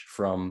knowledge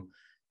from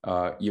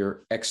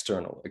your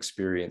external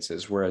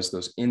experiences, whereas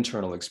those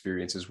internal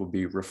experiences will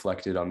be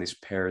reflected on these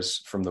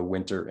pairs from the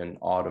winter and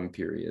autumn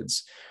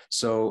periods.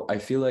 So I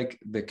feel like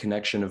the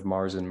connection of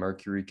Mars and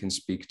Mercury can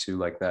speak to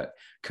like that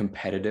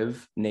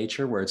competitive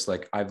nature, where it's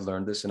like, I've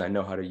learned this and I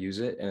know how to use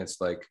it. And it's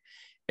like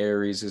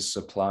Aries is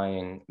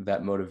supplying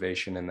that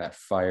motivation and that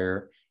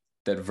fire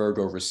that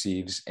Virgo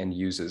receives and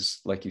uses,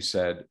 like you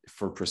said,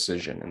 for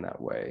precision in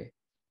that way.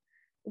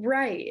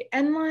 Right.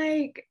 And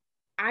like,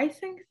 I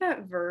think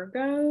that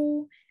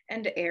Virgo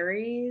and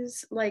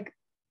Aries like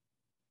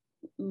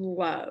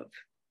love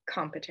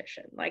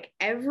competition. Like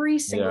every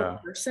single Yeah.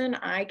 person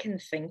I can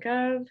think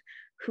of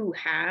who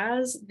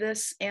has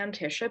this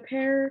Antiscia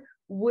pair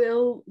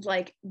will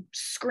like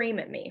scream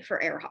at me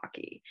for air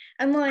hockey.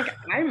 And like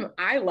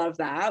I love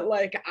that.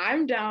 Like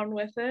I'm down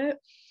with it.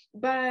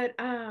 But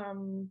I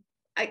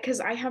because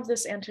I have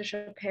this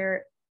Antiscia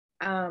pair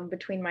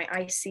between my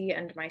IC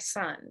and my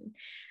sun.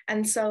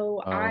 And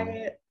so Um,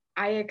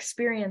 I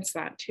experience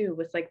that too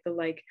with like the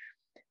like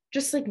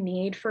just like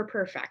need for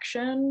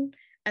perfection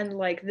and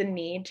like the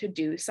need to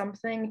do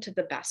something to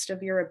the best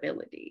of your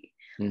ability.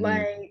 mhm.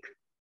 Like,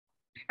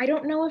 I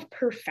don't know if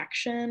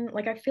perfection,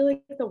 like, I feel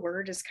like the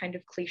word is kind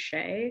of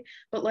cliche,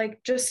 but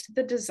like just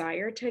the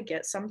desire to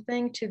get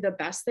something to the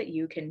best that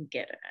you can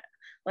get it,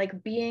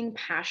 like being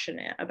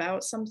passionate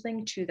about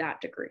something to that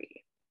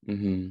degree.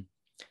 Mhm.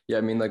 Yeah,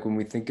 I mean, like when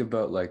we think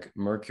about like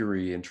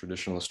Mercury in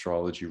traditional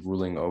astrology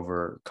ruling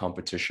over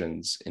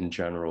competitions in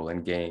general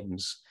and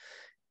games,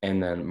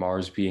 and then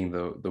Mars being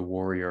the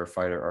warrior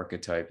fighter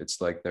archetype.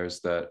 It's like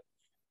there's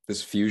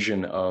this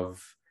fusion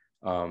of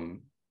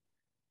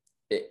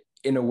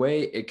in a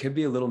way it could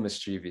be a little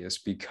mischievous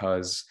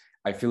because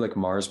I feel like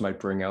Mars might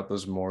bring out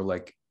those more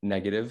like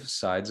negative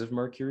sides of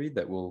Mercury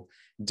that will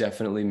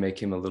definitely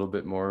make him a little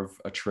bit more of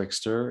a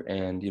trickster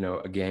and,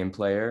 a game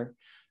player.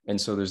 And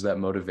so there's that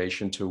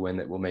motivation to win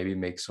that will maybe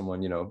make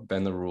someone,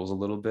 bend the rules a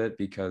little bit,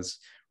 because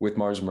with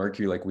Mars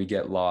Mercury, like we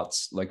get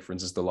lots, like for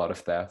instance, the lot of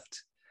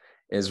theft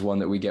is one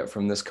that we get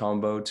from this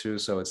combo too.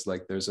 So it's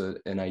like there's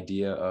an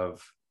idea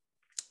of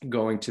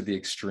going to the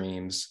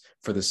extremes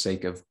for the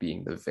sake of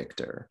being the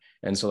victor.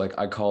 And so like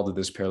I called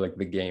this pair like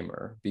the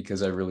gamer,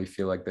 because I really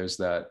feel like there's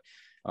that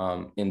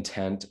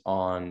intent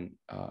on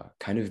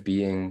kind of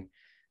being,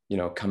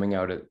 coming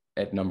out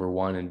at number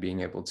one and being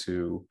able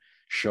to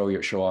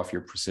show off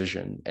your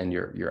precision and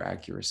your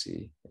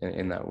accuracy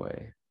in that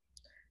way.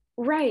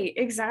 Right,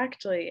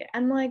 exactly.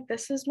 And like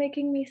this is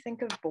making me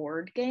think of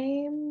board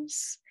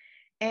games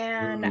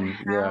and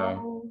Yeah.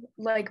 how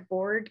like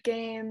board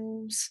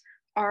games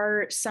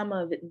are some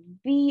of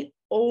the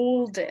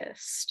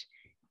oldest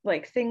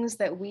like things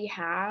that we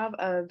have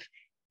of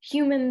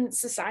human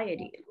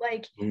society.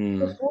 Like Mm,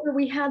 before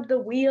we had the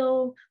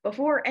wheel,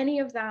 before any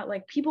of that,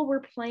 like people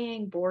were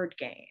playing board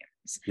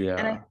games.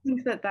 And I yeah.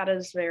 think that that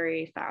is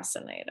very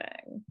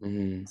fascinating,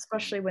 Mm,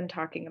 especially when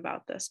talking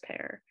about this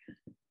pair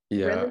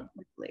really yeah.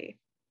 quickly.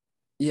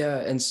 Yeah,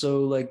 and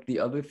so like the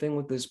other thing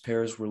with this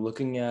pair is we're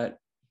looking at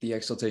the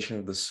exaltation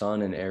of the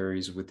sun in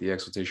Aries with the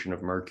exaltation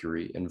of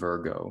Mercury in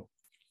Virgo.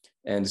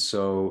 And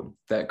so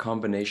that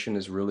combination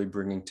is really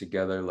bringing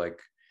together like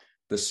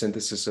the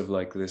synthesis of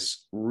like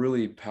this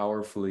really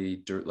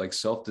powerfully like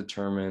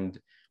self-determined,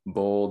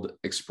 bold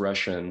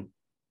expression.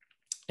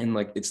 And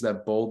like it's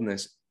that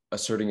boldness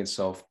asserting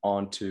itself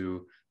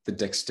onto the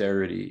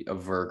dexterity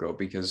of Virgo,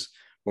 because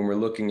when we're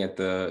looking at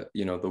the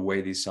way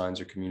these signs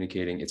are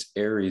communicating, it's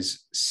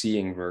Aries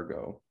seeing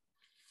Virgo.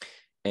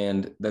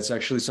 And that's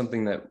actually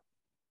something that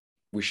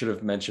we should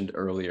have mentioned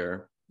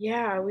earlier,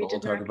 Yeah, we but we'll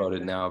did talk not get about it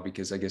that. now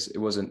because I guess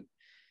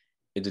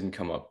it didn't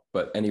come up.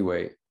 But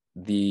anyway,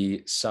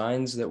 the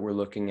signs that we're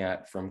looking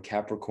at from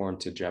Capricorn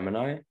to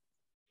Gemini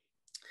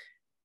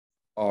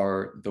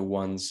are the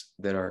ones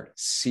that are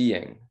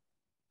seeing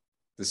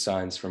the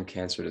signs from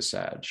Cancer to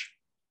Sag.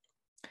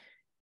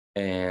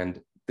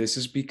 And this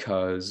is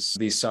because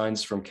these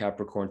signs from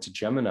Capricorn to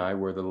Gemini,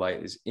 where the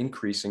light is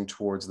increasing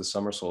towards the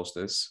summer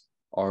solstice,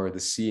 are the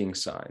seeing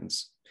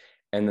signs.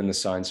 And then the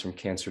signs from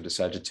Cancer to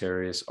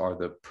Sagittarius are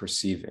the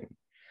perceiving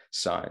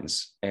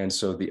signs. And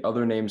so the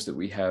other names that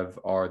we have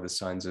are the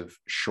signs of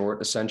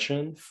short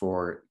ascension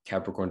for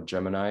Capricorn to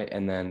Gemini,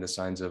 and then the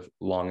signs of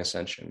long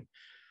ascension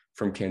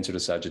from Cancer to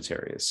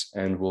Sagittarius.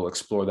 And we'll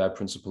explore that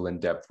principle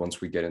in depth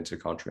once we get into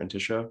Contra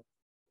Antiscia.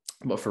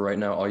 But for right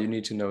now, all you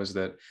need to know is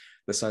that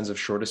the signs of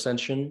short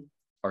ascension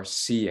are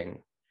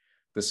seeing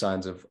the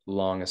signs of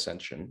long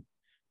ascension,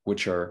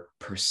 which are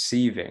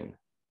perceiving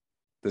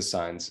the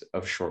signs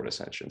of short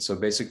ascension. So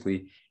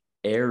basically,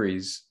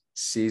 Aries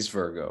sees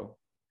Virgo,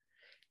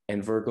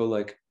 and Virgo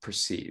like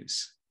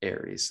perceives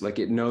Aries, like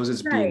it knows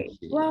it's being Right.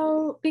 seen.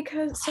 Well,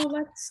 because so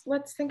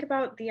let's think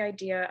about the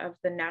idea of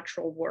the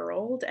natural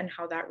world and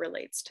how that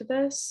relates to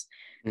this.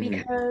 Mm-hmm.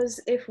 Because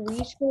if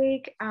we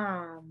take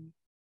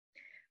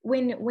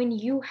when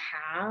you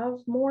have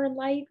more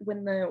light,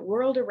 when the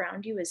world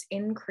around you is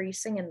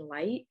increasing in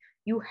light,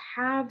 you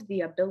have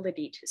the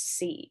ability to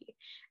see.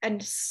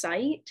 And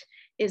sight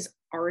is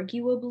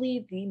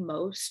arguably the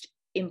most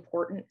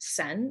important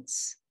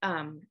sense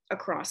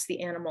across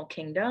the animal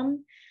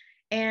kingdom.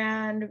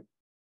 And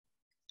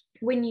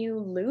when you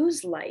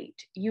lose light,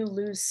 you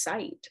lose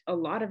sight a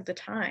lot of the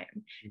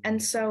time.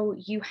 And so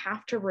you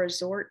have to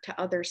resort to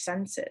other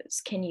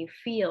senses. Can you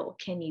feel?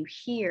 Can you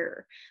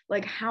hear?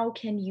 Like, how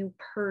can you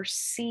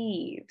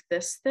perceive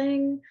this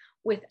thing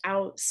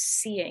without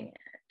seeing it?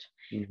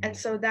 And Mm-hmm.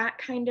 so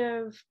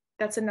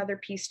that's another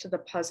piece to the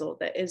puzzle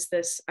that is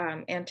this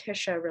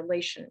Antiscia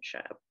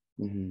relationship.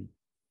 Mm-hmm.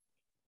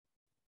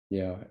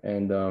 Yeah.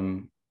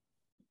 And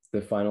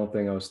the final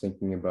thing I was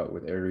thinking about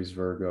with Aries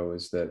Virgo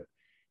is that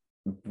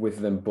with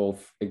them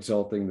both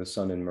exalting the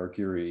sun and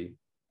Mercury,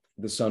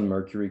 the sun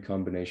Mercury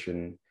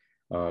combination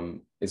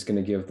is going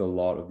to give the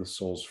lot of the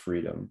soul's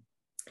freedom.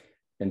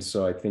 And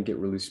so I think it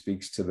really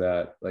speaks to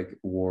that like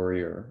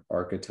warrior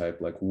archetype,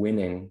 like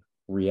winning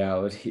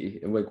reality,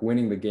 like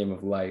winning the game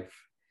of life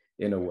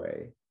in a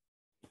way.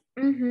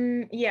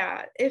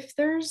 Yeah, if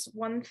there's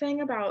one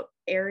thing about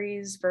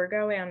Aries,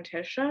 Virgo,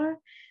 Antiscia,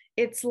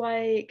 it's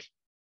like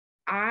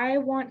I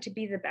want to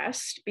be the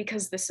best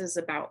because this is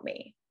about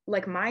me.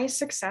 Like my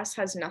success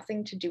has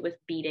nothing to do with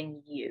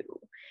beating you.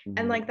 And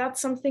Mm-hmm. like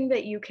that's something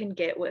that you can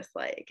get with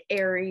like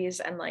Aries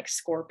and like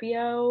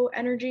Scorpio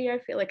energy. I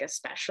feel like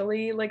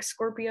especially like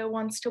Scorpio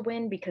wants to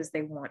win because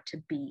they want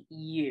to beat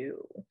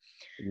you.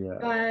 Yeah.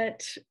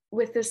 But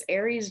with this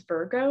Aries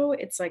Virgo,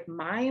 it's like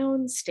my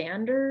own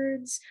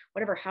standards,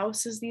 whatever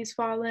houses these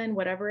fall in,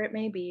 whatever it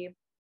may be.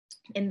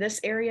 in this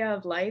area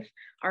of life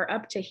are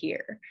up to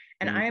here.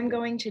 And I am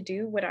going to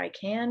do what I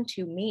can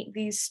to meet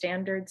these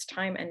standards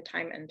time and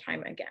time and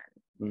time again.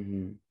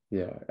 Mm-hmm.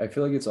 Yeah, I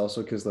feel like it's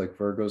also because like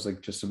Virgo's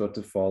like just about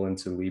to fall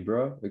into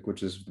Libra, like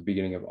which is the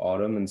beginning of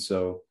autumn, and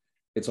so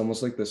it's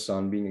almost like the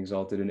sun being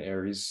exalted in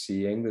Aries,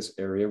 seeing this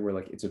area where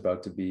like it's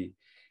about to be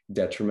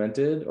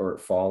detrimented or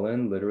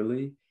fallen,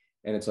 literally,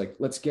 and it's like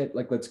let's get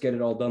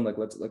it all done, like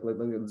let's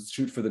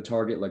shoot for the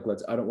target, like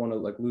let's I don't want to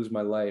like lose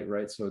my light,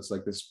 right? So it's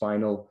like this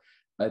final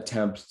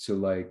attempt to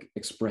like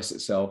express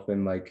itself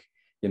and like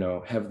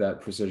have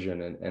that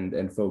precision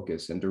and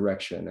focus and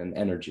direction and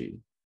energy.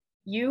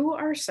 You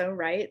are so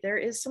right. There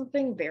is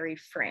something very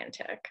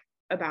frantic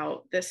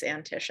about this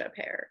Antiscia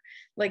pair,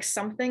 like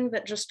something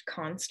that just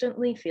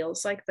constantly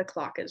feels like the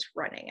clock is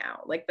running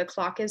out, like the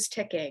clock is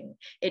ticking.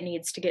 It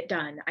needs to get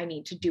done. I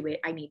need to do it.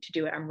 I need to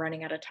do it. I'm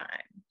running out of time.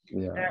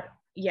 Yeah.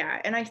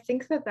 Yeah. And I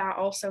think that that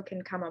also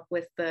can come up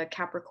with the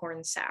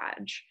Capricorn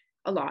Sag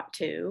a lot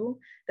too.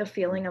 The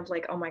feeling of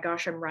like, oh my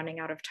gosh, I'm running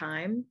out of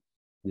time.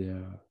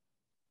 Yeah.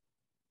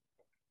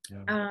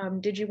 Yeah.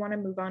 Did you want to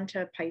move on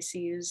to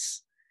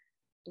Pisces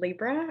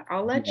Libra?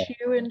 I'll let Yeah.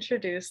 you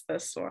introduce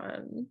this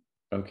one.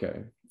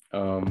 Okay.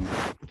 Um,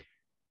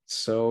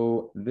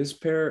 so this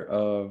pair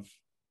of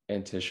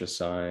Antiscia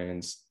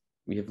signs,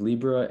 we have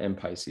Libra and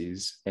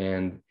Pisces,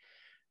 and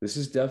this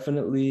is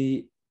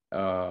definitely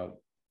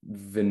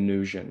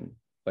Venusian,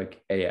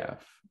 like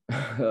AF.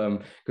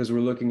 Because we're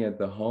looking at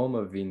the home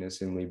of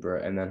Venus in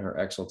Libra and then her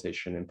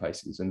exaltation in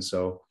Pisces. And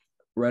so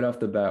right off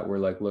the bat, we're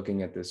like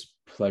looking at this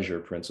pleasure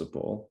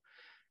principle.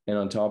 And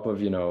on top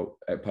of,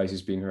 at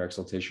Pisces being her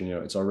exaltation,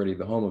 it's already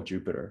the home of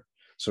Jupiter.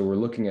 So we're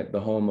looking at the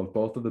home of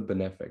both of the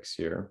benefics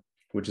here,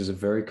 which is a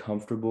very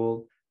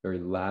comfortable, very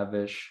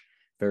lavish,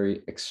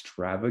 very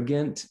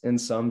extravagant in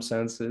some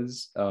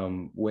senses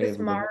way with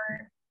of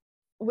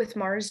living.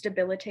 Mars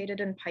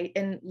debilitated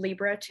in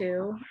Libra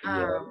too.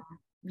 Yeah.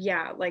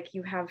 Yeah, like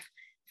you have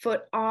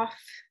foot off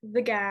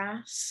the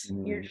gas.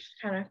 You're Mhm. just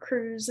kind of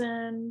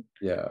cruising.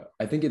 Yeah,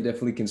 I think it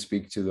definitely can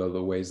speak to though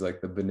the ways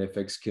like the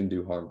benefics can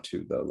do harm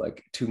too, though.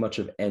 Like too much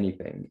of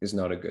anything is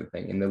not a good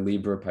thing. And the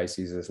Libra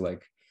Pisces is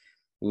like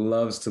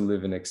loves to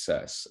live in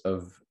excess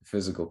of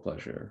physical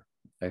pleasure,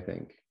 I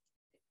think.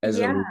 As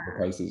a Yeah, Libra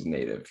Pisces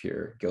native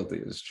here,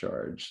 guilty as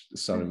charged,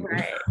 sun and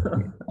right.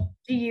 moon.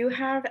 Do you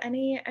have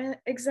any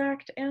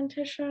exact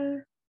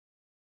Antiscia?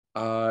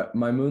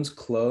 My moon's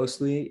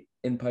closely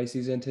in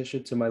Pisces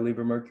Antiscia to my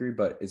Libra Mercury,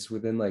 but it's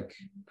within like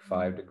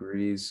 5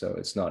 degrees, so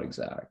it's not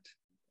exact.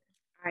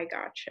 I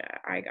gotcha.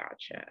 I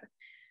gotcha.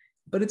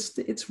 But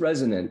it's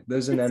resonant.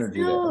 There's an It's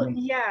energy there. I still,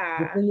 mean,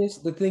 yeah.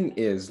 the thing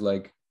is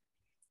like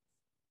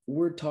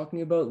we're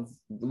talking about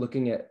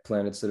looking at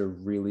planets that are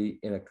really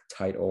in a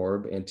tight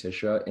orb,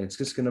 Antiscia, and it's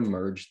just going to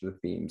merge the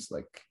themes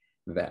like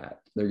that.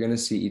 They're going to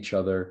see each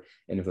other,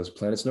 and if those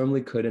planets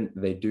normally couldn't,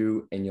 they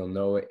do, and you'll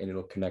know it, and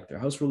it'll connect their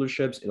house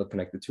rulerships. It'll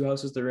connect the two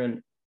houses they're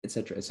in,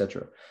 etc.,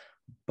 etc.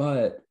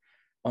 But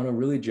on a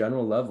really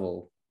general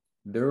level,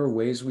 there are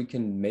ways we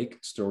can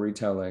make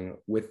storytelling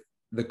with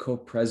the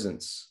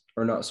co-presence,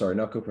 or not, sorry,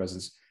 not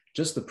co-presence,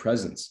 just the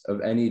presence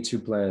of any two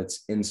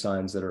planets in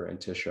signs that are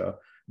Antiscia.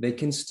 They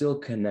can still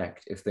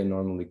connect if they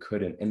normally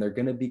couldn't. And they're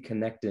going to be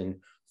connecting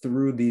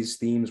through these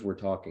themes we're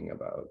talking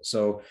about.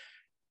 So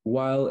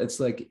while it's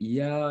like,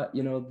 yeah,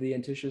 the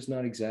Antiscia is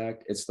not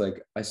exact, it's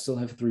like I still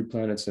have 3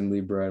 planets in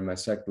Libra and my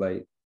sect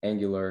light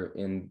angular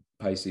in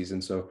Pisces.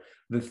 And so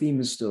the theme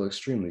is still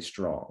extremely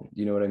strong.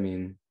 You know what I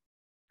mean?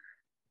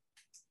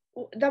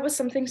 That was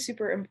something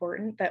super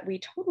important that we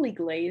totally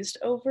glazed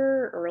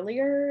over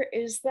earlier,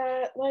 is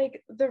that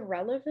like the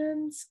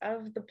relevance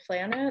of the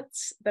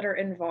planets that are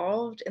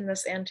involved in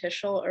this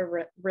anticial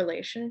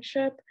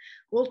relationship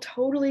will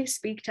totally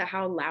speak to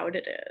how loud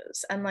it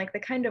is and like the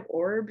kind of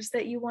orbs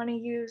that you want to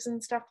use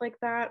and stuff like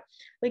that.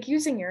 Like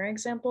using your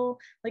example,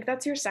 like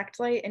that's your sect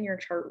light and your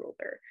chart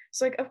ruler,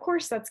 so like of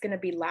course that's going to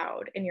be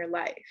loud in your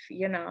life.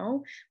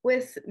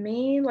 With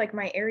me, like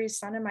my Aries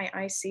sun and my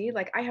IC,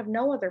 like I have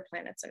no other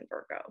planets in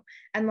Virgo,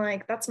 and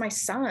like that's my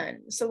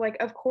sun, so like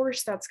of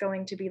course that's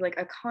going to be like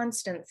a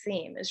constant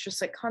theme. It's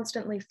just like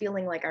constantly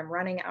feeling like I'm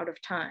running out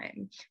of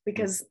time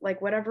because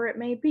like whatever it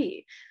may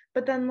be.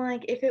 But then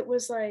like if it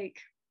was like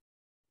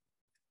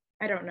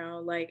I don't know,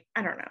 like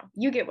I don't know,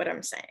 you get what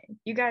I'm saying.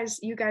 You guys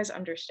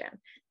understand.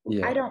 I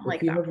Yeah. don't If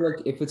like you that have part.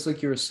 like, if it's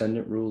like your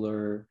ascendant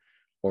ruler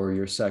or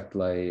your sect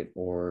light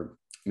or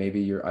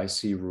maybe your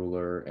IC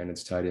ruler and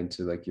it's tied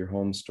into like your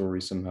home story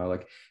somehow,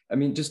 like, I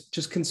mean,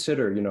 just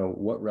consider,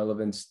 what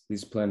relevance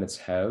these planets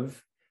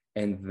have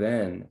and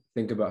then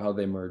think about how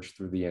they merge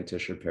through the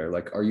Antiscia pair.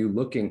 Like, are you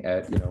looking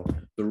at,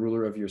 the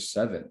ruler of your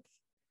seventh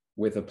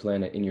with a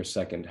planet in your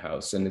second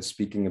house and it's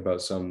speaking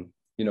about some,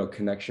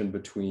 connection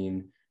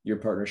between your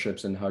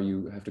partnerships and how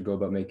you have to go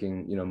about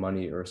making,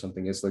 money or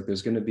something. It's like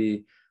there's going to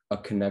be a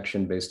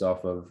connection based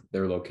off of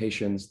their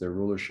locations, their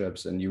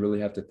rulerships, and you really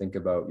have to think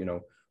about,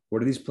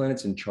 what are these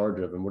planets in charge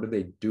of and what are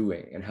they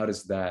doing and how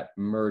does that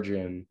merge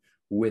in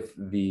with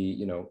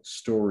the,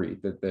 story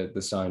that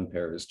the sign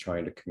pair is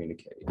trying to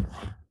communicate.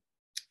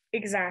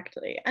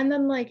 Exactly. And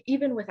then, like,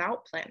 even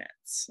without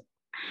planets,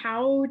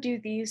 how do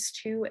these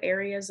two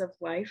areas of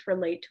life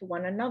relate to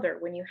one another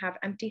when you have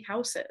empty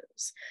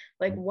houses?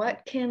 Like,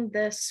 what can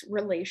this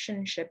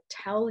relationship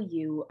tell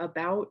you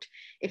about,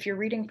 if you're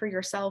reading for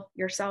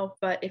yourself,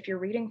 but if you're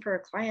reading for a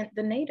client,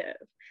 the native?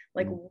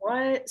 Like, Mhm.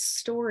 what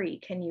story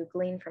can you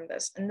glean from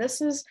this? And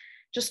this is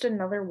just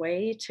another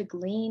way to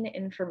glean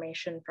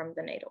information from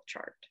the natal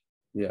chart.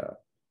 Yeah.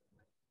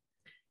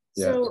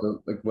 Yeah. So,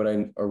 So like what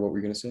were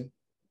you gonna say?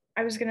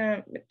 I was going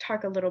to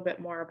talk a little bit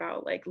more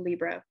about like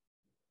Libra,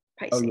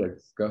 Oh yeah,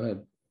 Pisces. go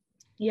ahead.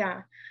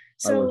 Yeah.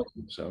 I was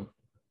So,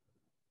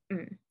 so.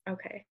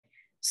 okay.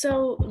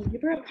 So,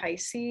 Libra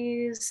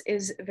Pisces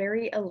is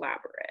very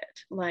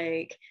elaborate,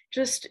 like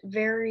just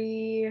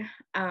very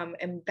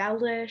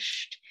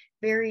embellished,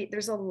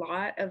 there's a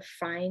lot of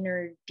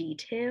finer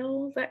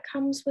detail that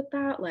comes with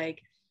that.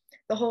 Like,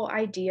 the whole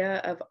idea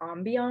of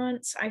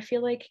ambiance, I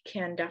feel like,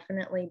 can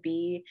definitely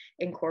be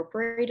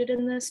incorporated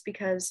in this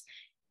because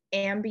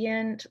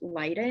ambient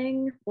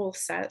lighting will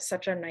set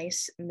such a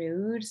nice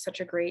mood, such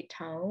a great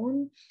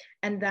tone.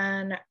 And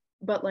then,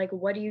 but like,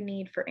 what do you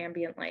need for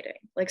ambient lighting?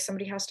 Like,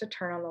 somebody has to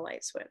turn on the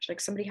light switch, like,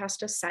 somebody has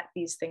to set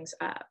these things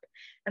up.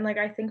 And like,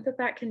 I think that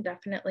that can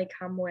definitely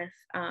come with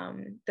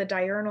the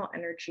diurnal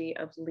energy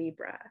of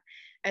Libra,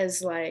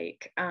 as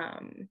like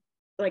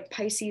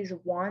Pisces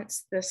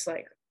wants this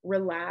like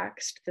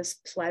relaxed, this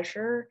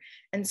pleasure,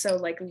 and so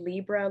like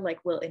Libra like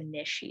will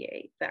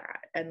initiate that,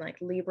 and like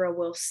Libra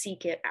will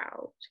seek it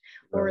out,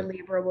 or Right.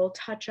 Libra will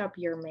touch up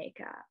your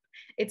makeup.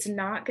 It's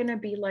not going to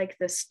be like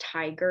this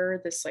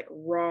tiger, this like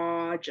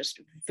raw, just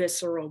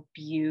visceral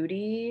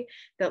beauty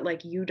that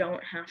like you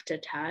don't have to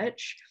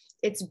touch.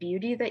 It's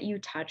beauty that you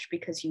touch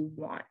because you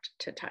want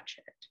to touch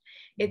it.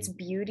 It's Mhm.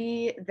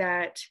 beauty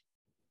that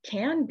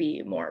can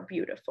be more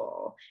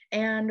beautiful.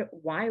 And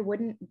why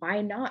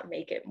not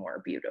make it more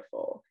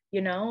beautiful?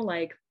 You know,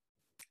 like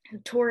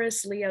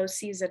Taurus Leo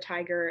sees a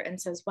tiger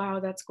and says, wow,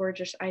 that's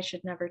gorgeous, I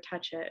should never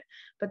touch it.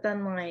 But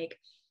then like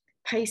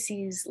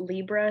Pisces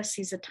Libra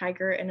sees a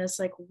tiger and is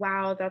like,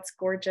 wow, that's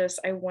gorgeous,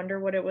 I wonder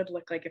what it would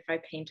look like if I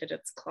painted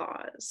its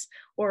claws.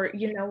 Or,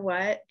 you know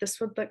what, this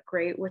would look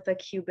great with a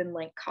Cuban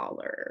link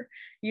collar,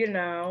 you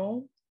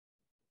know?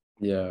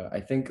 Yeah, I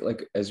think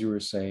like as you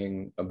were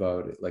saying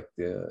about it, like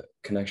the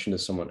connection to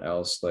someone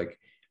else, like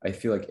I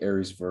feel like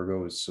Aries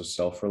Virgo is so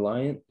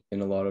self-reliant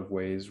in a lot of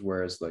ways,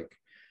 whereas like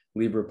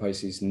Libra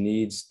Pisces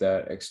needs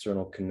that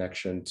external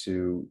connection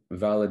to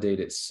validate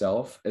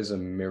itself as a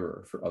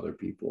mirror for other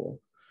people.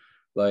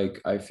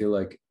 Like I feel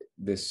like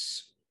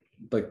this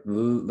like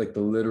the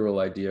literal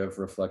idea of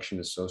reflection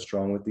is so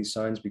strong with these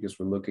signs because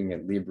we're looking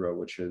at Libra,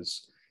 which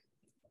is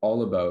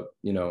all about,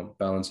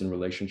 balance in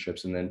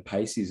relationships, and then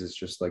Pisces is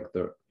just like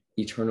the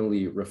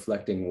eternally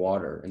reflecting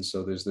water, and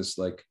so there's this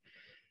like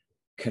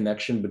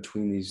connection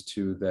between these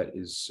two that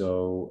is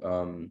so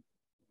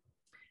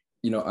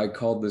I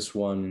called this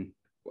one,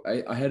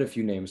 I had a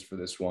few names for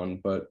this one,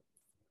 but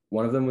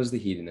one of them was the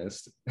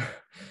hedonist.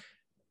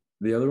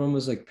 The other one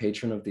was like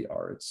patron of the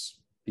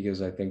arts,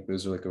 because I think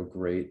those are like a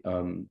great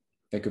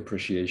like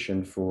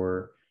appreciation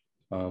for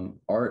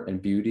art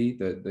and beauty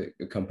that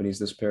accompanies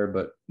this pair.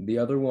 But the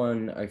other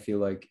one I feel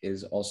like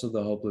is also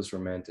the hopeless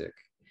romantic,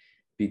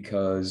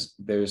 because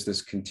there's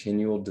this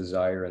continual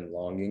desire and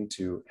longing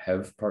to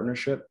have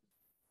partnership.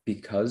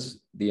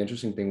 Because the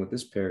interesting thing with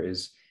this pair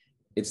is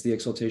it's the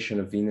exaltation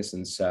of Venus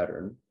and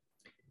Saturn.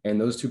 And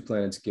those two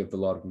planets give a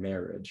lot of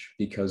marriage,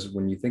 because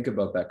when you think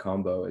about that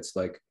combo, it's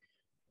like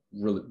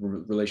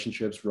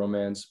relationships,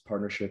 romance,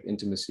 partnership,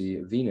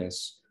 intimacy,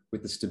 Venus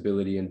with the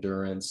stability,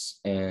 endurance,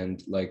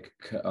 and like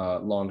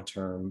long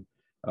term,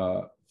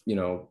 uh, you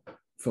know,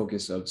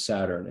 focus of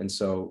Saturn. And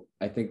so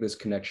I think this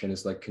connection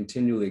is like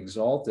continually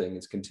exalting.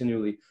 It's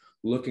continually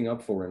looking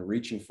up for and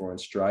reaching for and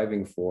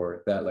striving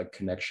for that like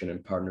connection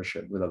and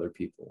partnership with other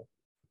people.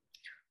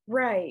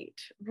 Right,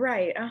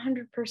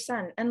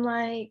 100%. And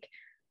like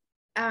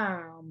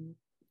um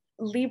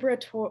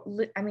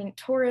I mean,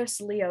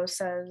 Taurus Leo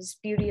says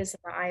beauty is in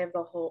the eye of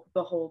the whole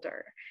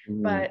beholder,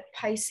 Mm-hmm. but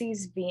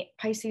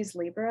Pisces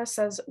Libra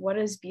says, what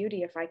is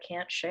beauty if I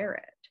can't share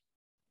it?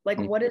 Like,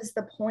 what is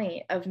the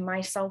point of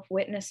myself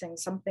witnessing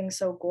something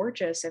so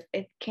gorgeous if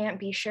it can't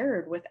be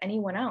shared with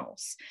anyone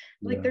else?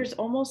 Like, Yeah. there's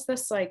almost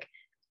this like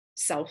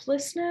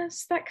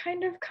selflessness that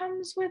kind of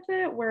comes with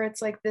it, where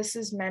it's like, this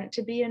is meant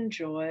to be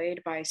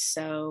enjoyed by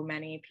so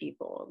many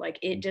people. Like,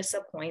 it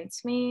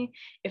disappoints me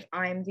if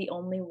I'm the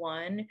only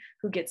one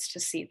who gets to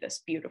see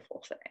this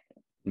beautiful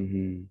thing.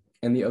 Mm-hmm.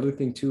 And the other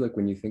thing too, like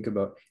when you think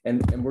about,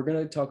 and we're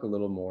gonna talk a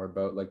little more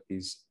about like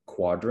these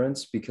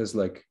quadrants, because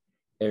like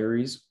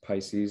Aries,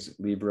 Pisces,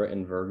 Libra,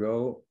 and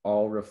Virgo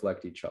all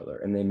reflect each other,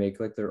 and they make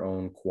like their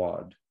own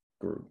quad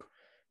group.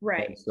 And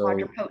Right, so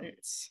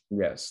quadrupotence.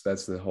 yes,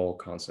 that's the whole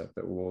concept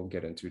that we'll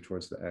get into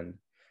towards the end.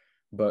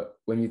 But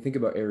when you think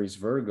about Aries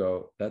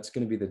Virgo, that's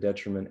going to be the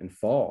detriment and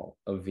fall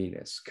of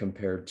Venus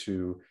compared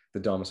to the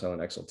domicile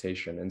and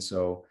exaltation. And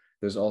so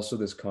there's also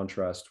this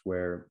contrast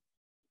where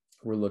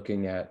we're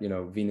looking at,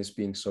 Venus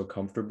being so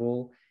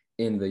comfortable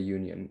in the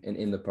union and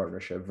in the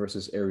partnership,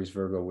 versus Aries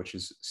Virgo, which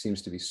is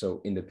seems to be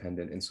so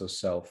independent and so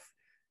self,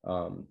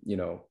 you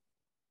know,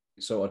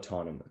 so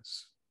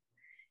autonomous.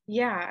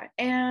 Yeah.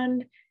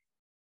 And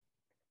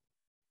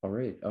All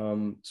right.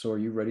 So are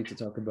you ready to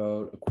talk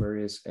about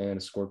Aquarius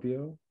and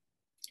Scorpio?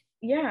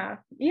 yeah,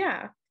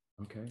 yeah.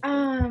 Okay.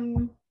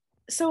 Um,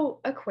 so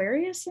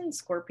Aquarius and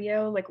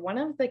Scorpio, like one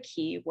of the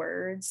key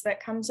words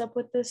that comes up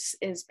with this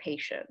is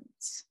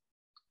patience.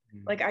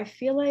 Mm. Like I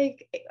feel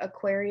like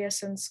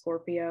Aquarius and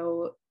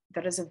Scorpio,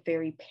 that is a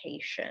very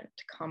patient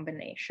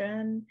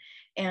combination,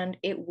 and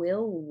it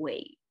will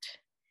wait,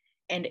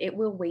 and it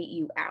will wait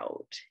you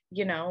out.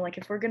 You know, like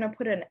if we're going to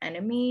put an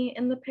enemy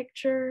in the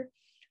picture,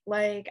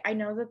 like I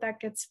know that that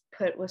gets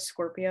put with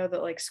Scorpio,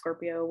 that like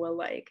Scorpio will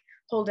like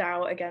hold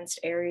out against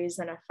Aries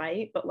in a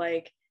fight, but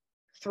like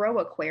throw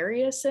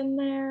Aquarius in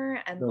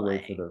there and They'll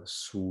wait for like, the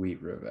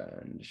sweet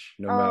revenge,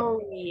 no matter oh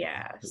what.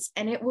 yes,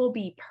 and it will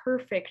be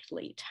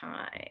perfectly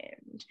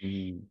timed.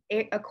 Mm,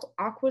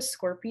 Aqua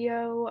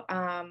Scorpio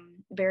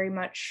very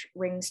much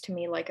rings to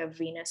me like a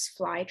Venus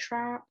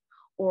flytrap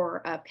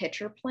or a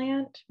pitcher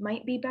plant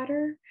might be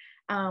better,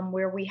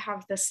 where we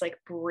have this like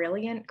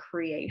brilliant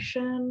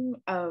creation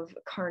of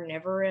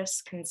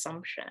carnivorous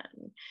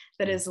consumption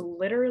that mm, is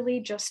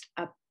literally just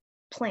a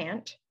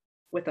plant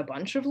with a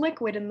bunch of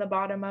liquid in the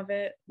bottom of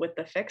it with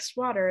the fixed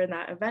water and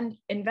that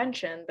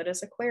invention that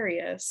is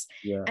Aquarius,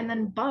 yeah, and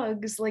then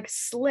bugs like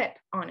slip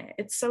on it.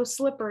 It's so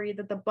slippery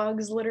that the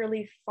bugs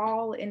literally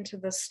fall into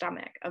the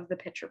stomach of the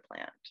pitcher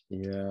plant.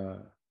 yeah,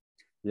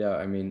 yeah.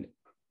 I mean,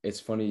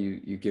 it's funny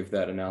you give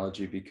that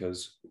analogy,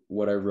 because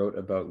what I wrote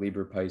about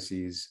Libra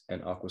Pisces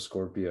and Aqua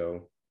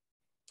Scorpio,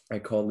 I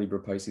call Libra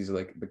Pisces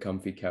like the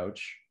comfy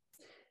couch,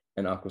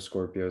 and Aqua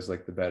Scorpio is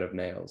like the bed of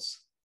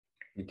nails.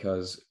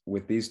 Because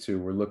with these two,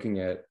 we're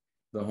looking at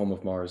the home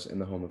of Mars and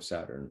the home of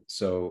Saturn.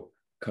 So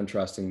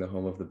contrasting the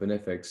home of the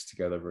benefics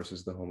together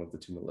versus the home of the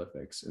two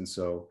malefics. And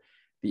so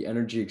the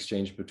energy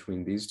exchange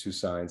between these two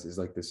signs is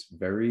like this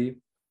very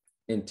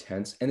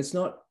intense, and it's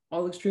not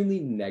all extremely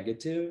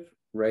negative,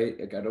 right?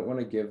 Like I don't want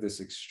to give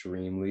this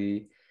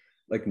extremely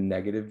like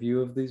negative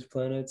view of these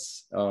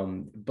planets.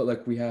 But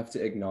like we have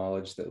to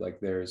acknowledge that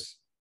like there's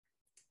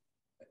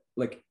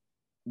like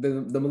the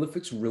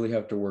malefics really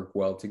have to work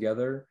well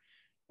together,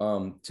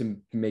 to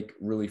make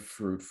really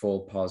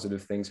fruitful,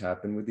 positive things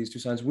happen with these two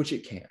signs, which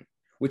it can,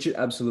 which it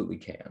absolutely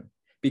can.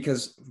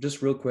 Because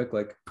just real quick,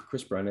 like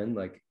Chris Brennan,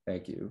 like,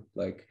 thank you.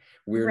 Like,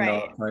 we're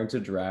Right. not trying to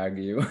drag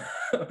you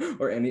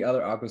or any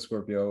other Aqua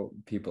Scorpio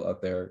people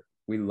out there.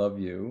 We love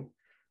you.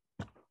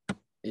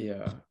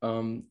 Yeah.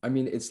 I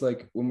mean, it's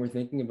like when we're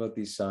thinking about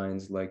these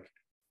signs, like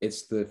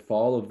it's the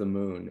fall of the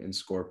moon in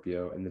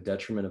Scorpio and the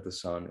detriment of the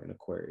sun in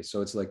Aquarius.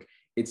 So it's like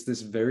it's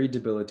this very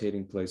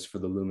debilitating place for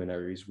the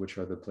luminaries, which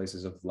are the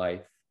places of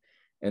life.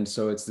 And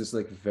so it's this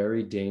like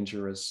very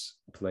dangerous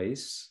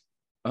place,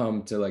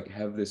 to like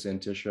have this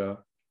Antiscia,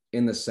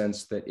 in the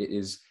sense that it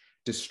is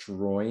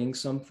destroying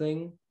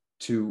something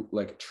to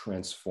like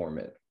transform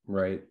it,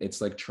 right?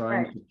 It's like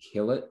trying Right. to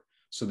kill it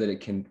so that it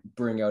can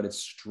bring out its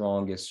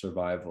strongest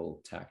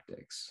survival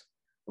tactics.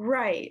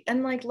 Right.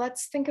 And like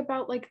let's think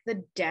about like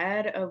the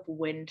dead of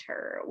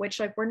winter, which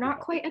like we're not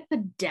Yeah. quite at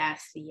the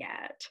death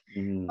yet.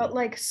 But Mm.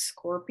 like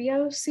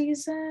Scorpio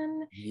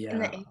season in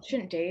the Yeah.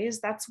 ancient days,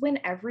 that's when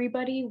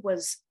everybody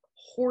was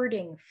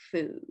hoarding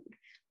food.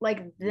 Like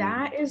Mm.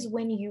 that is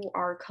when you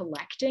are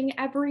collecting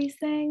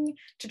everything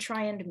to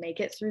try and make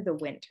it through the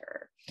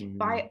winter. Mm.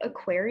 By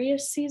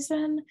Aquarius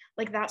season,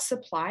 like that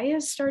supply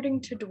is starting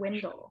to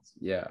dwindle.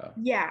 Yeah.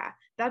 Yeah,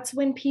 that's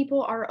when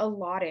people are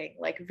allotting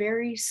like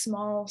very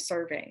small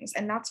servings,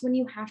 and that's when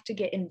you have to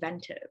get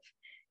inventive.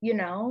 You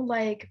know,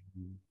 like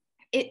Mm.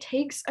 it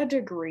takes a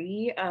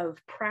degree of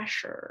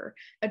pressure,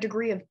 a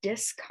degree of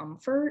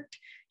discomfort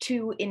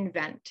to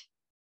invent.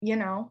 You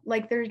know,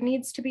 like there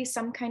needs to be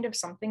some kind of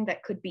something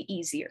that could be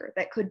easier,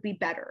 that could be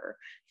better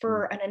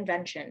for an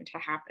invention to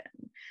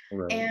happen.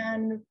 Right.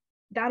 And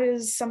that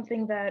is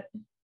something that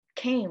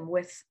came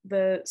with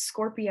the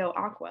Scorpio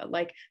Aqua.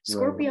 Like Right.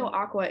 Scorpio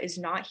Aqua is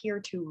not here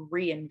to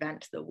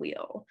reinvent the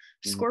wheel.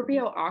 Mm.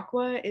 Scorpio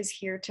Aqua is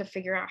here to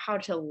figure out how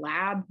to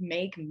lab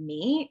make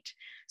meat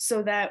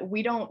so that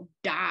we don't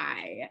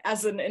die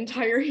as an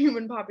entire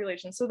human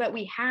population, so that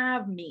we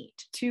have meat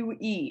to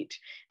eat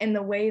in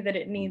the way that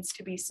it needs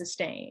to be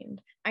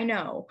sustained. I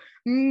know,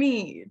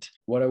 meat.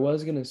 What I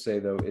was going to say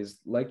though is,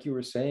 like you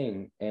were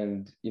saying,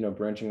 and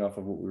branching off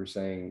of what we were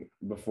saying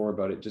before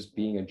about it just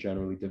being a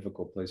generally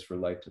difficult place for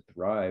life to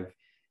thrive,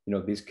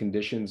 these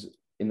conditions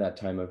in that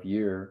time of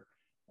year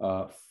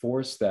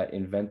force that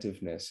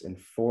inventiveness and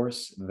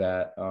force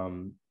that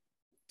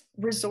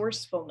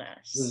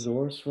Resourcefulness.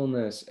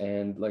 resourcefulness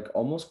and like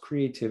almost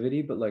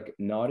creativity, but like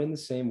not in the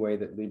same way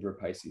that Libra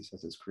Pisces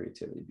has its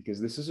creativity, because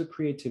this is a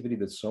creativity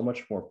that's so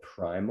much more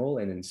primal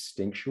and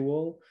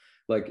instinctual.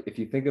 Like if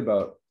you think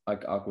about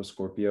like Aqua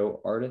Scorpio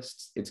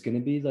artists, it's going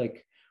to be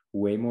like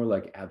way more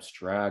like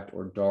abstract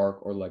or dark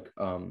or like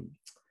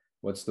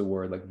what's the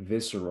word, like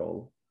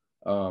visceral,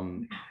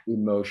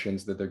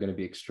 emotions that they're going to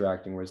be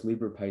extracting, whereas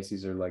Libra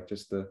Pisces are like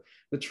just the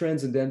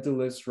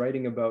transcendentalists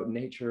writing about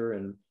nature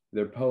and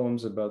their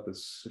poems about the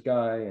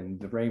sky and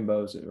the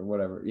rainbows or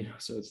whatever, you know.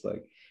 So it's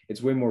like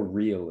it's way more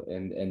real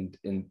and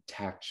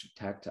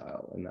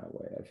tactile in that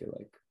way, I feel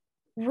like.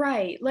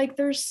 Right. Like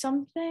there's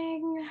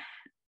something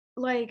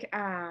like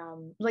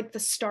the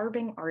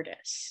starving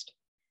artist,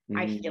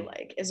 I feel Mm,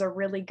 like is a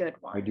really good I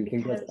one do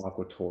think that's because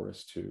Aqua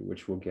Taurus too,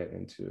 which we'll get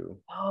into,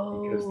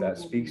 because that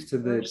oh, speaks to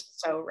you're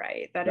so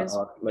right. That is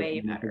like way when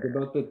you think better.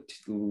 about the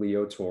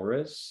Leo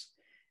Taurus,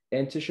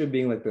 Antiscia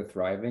being like the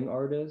thriving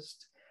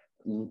artist,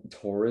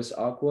 Taurus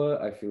Aqua,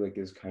 I feel like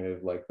is kind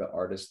of like the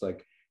artist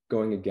like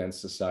going against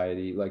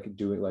society, like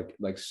doing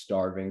like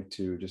starving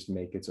to just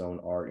make its own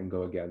art and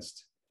go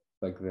against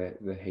like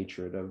the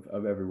hatred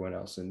of everyone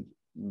else and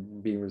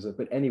being resilient.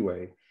 But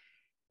anyway,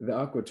 the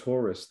Aqua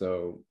Taurus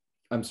though,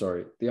 I'm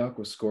sorry, the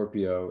Aqua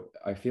Scorpio,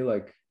 I feel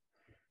like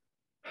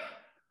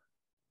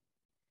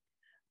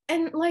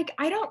And like,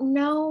 I don't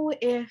know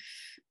if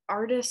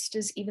artist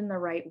is even the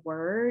right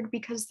word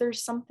because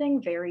there's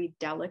something very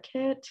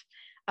delicate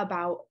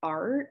about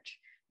art,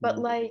 but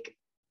like,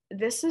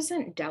 this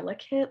isn't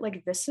delicate,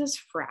 like, this is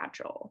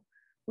fragile.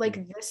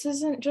 Like, this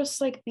isn't just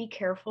like be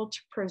careful to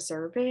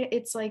preserve it.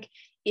 It's like,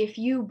 if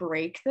you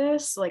break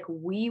this, like,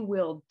 we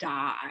will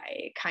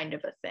die kind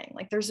of a thing.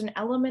 Like, there's an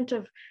element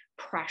of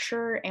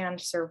pressure and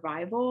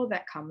survival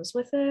that comes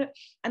with it.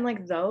 And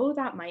like, though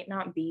that might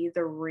not be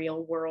the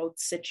real world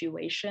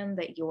situation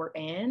that you're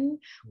in,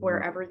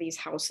 wherever these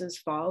houses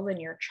fall in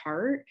your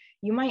chart,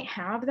 you might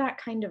have that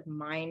kind of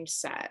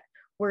mindset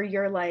where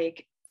you're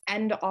like,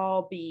 end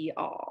all be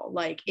all.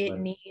 Like, it right.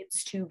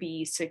 needs to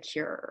be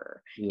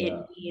secure. It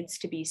Yeah. needs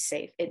to be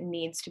safe. It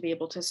needs to be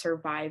able to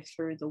survive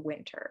through the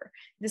winter.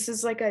 This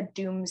is like a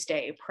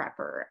doomsday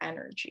prepper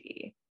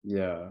energy.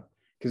 Yeah,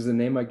 because the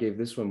name I gave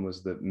this one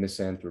was the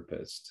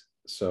misanthropist.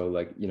 So,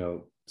 like, you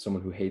know,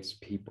 someone who hates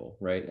people,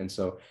 right? And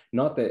so,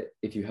 not that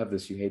if you have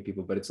this, you hate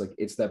people, but it's like,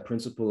 it's that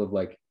principle of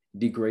like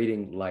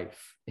degrading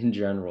life in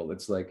general.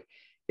 It's like,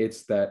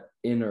 it's that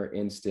inner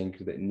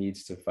instinct that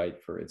needs to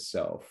fight for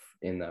itself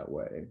in that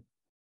way.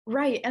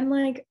 Right. And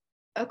like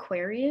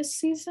Aquarius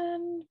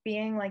season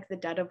being like the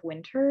dead of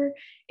winter,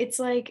 it's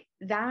like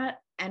that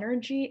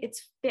energy,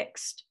 it's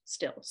fixed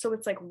still. So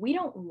it's like, we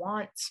don't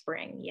want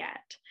spring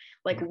yet.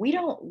 Like, we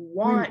don't We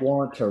want,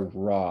 want to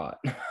rot.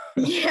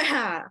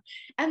 yeah.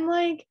 And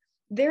like,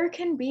 there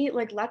can be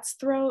like, let's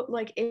throw,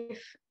 like,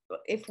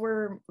 if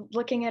we're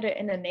looking at it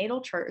in a natal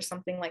chart or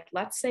something, like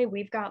let's say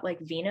we've got like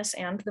Venus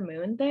and the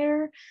moon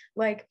there,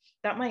 like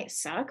that might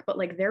suck, but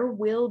like there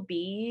will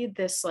be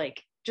this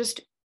like just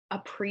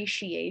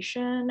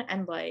appreciation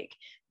and like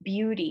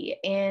beauty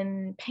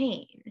in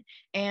pain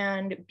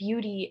and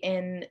beauty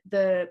in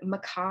the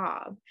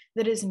macabre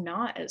that is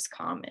not as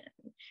common.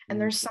 And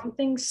there's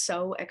something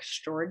so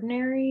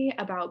extraordinary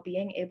about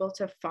being able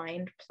to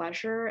find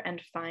pleasure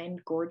and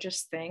find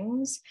gorgeous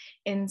things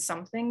in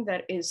something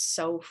that is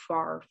so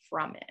far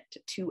from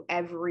it to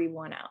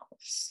everyone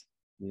else.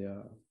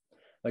 Yeah.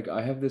 Like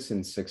I have this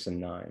in 6 and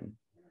 9.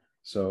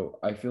 So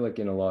I feel like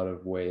in a lot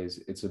of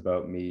ways it's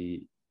about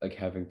me like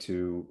having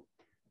to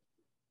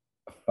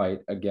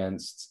fight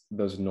against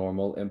those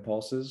normal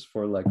impulses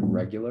for like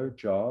regular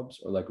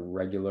jobs or like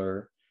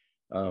regular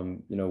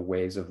you know,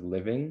 ways of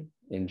living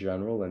in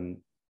general and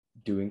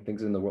doing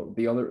things in the world.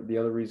 The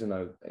other reason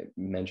I'm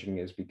mentioning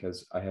is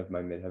because I have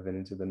my midheaven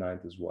into the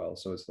ninth as well.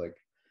 So it's like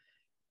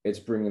it's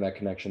bringing that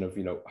connection of,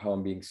 you know, how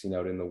I'm being seen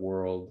out in the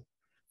world,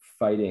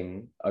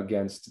 fighting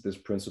against this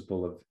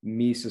principle of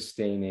me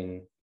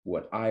sustaining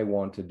what I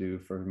want to do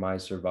for my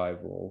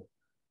survival,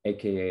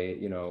 aka,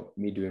 you know,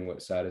 me doing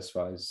what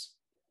satisfies,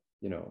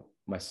 you know,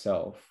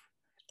 myself,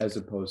 as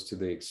opposed to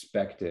the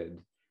expected,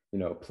 you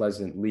know,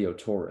 pleasant Leo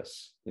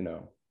Taurus, you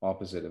know,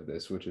 opposite of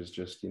this, which is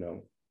just, you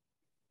know,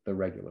 the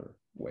regular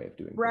way of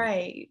doing things.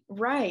 Right,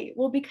 right.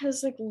 Well,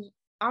 because like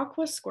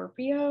Aqua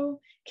Scorpio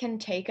can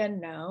take a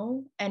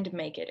no and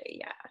make it a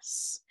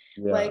yes.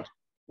 Yeah. Like,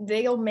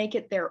 they'll make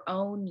it their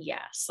own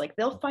yes. Like,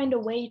 they'll find a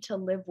way to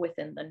live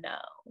within the no.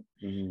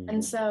 And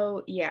Mhm.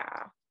 so,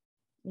 yeah,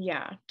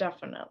 yeah,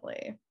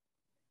 definitely.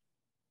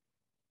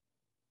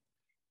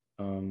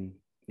 Um,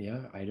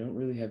 yeah, I don't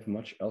really have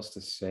much else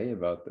to say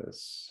about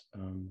this.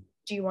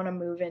 Do you want to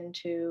move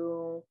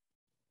into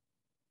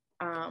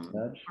Sag?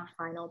 our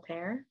final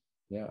pair?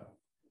 Yeah.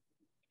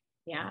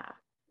 Yeah.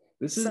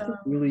 This is a So,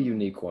 really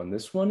unique one.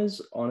 This one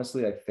is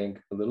honestly, I think,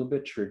 a little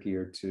bit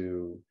trickier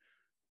to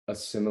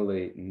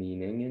assimilate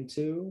meaning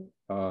into.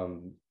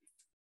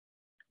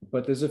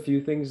 But there's a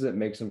few things that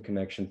make some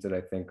connections that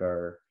I think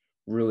are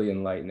really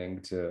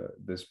enlightening to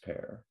this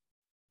pair.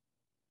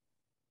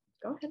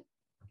 go ahead.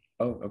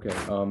 Oh, okay.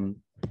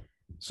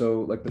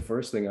 So like the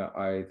first thing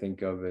I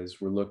think of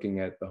is we're looking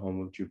at the home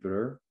of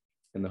Jupiter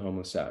and the home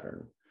of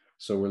Saturn.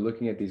 So we're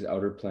looking at these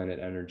outer planet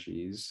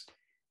energies.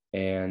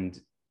 And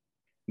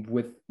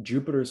with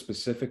Jupiter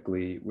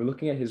specifically, we're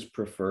looking at his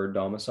preferred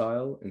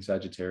domicile in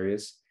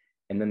Sagittarius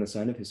and then the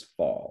sign of his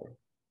fall.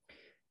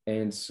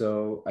 And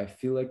so I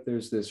feel like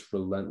there's this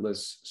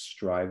relentless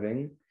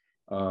striving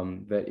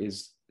that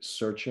is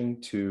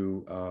searching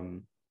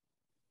to,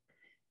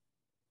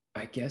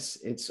 I guess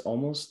it's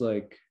almost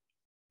like,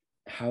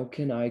 how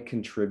can I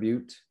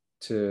contribute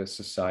to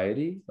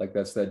society? Like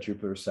that's that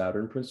Jupiter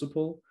Saturn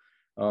principle.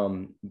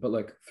 But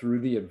like through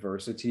the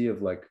adversity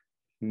of like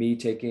me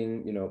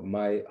taking,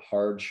 my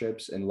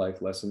hardships and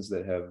life lessons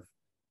that have,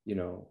 you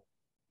know,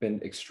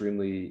 been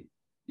extremely,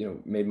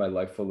 made my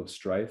life full of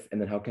strife.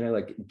 And then how can I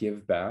like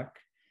give back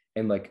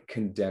and like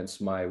condense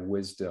my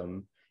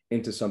wisdom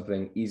into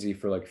something easy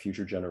for like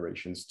future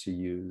generations to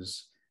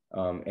use,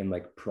 and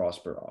like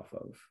prosper off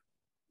of.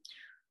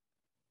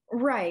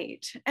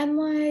 Right. And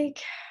like,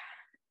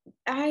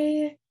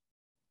 I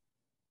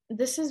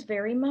this is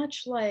very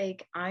much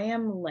like I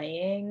am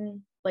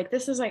laying, like,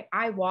 this is like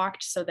I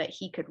walked so that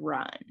he could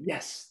run.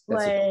 Yes,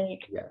 that's it.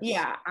 Like, Yes.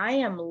 yeah, I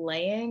am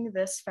laying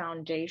this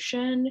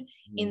foundation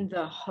Mhm. in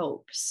the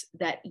hopes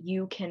that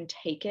you can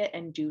take it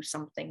and do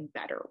something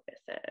better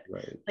with it.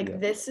 Right. Like, Yeah.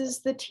 this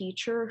is the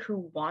teacher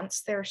who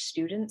wants their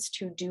students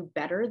to do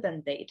better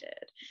than they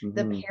did,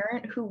 the Hmm.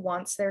 parent who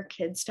wants their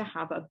kids to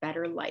have a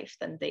better life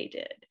than they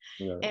did.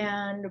 Right.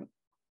 And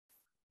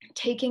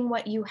taking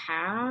what you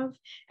have,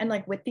 and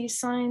like with these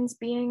signs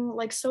being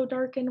like so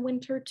dark in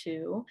winter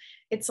too,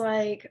 it's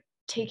like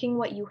taking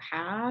what you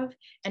have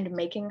and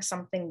making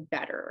something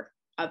better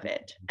of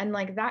it. And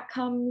like that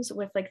comes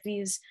with like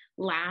these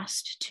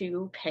last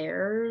two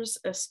pairs,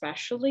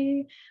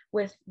 especially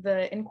with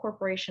the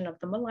incorporation of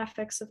the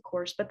malefics, of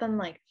course, but then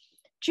like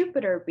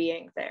Jupiter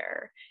being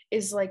there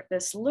is like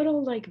this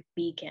little like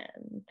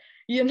beacon,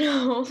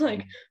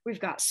 like we've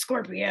got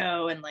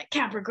Scorpio and like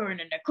Capricorn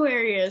and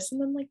Aquarius,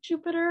 and then like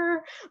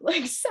Jupiter,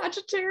 like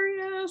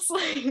Sagittarius,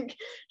 like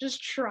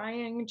just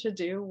trying to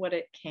do what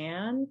it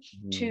can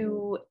Mhm.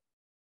 to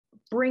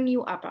bring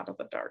you up out of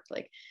the dark.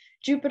 Like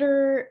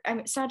Jupiter, I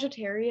mean,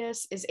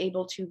 Sagittarius is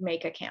able to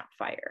make a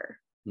campfire,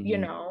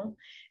 Mhm.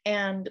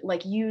 and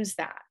like use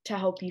that to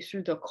help you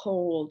through the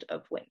cold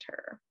of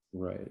winter.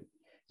 Right.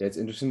 Yeah, it's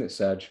interesting that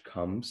Sag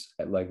comes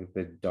at like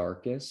the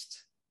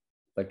darkest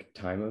like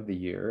time of the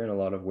year in a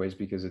lot of ways,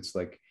 because it's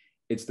like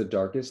it's the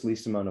darkest,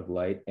 least amount of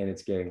light, and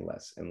it's getting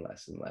less and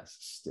less and less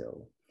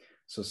still.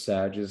 So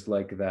Sag is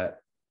like that,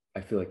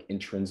 I feel like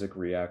intrinsic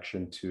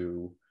reaction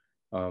to,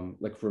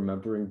 like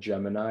remembering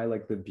Gemini,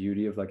 like the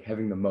beauty of like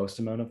having the most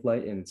amount of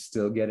light and it's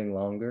still getting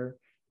longer,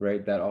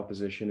 right? That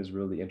opposition is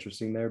really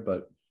interesting there.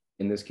 But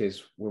in this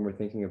case, when we're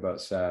thinking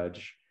about Sag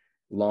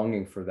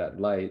longing for that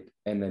light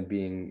and then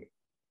being,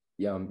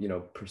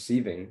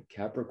 perceiving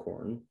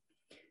Capricorn,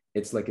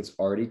 it's like it's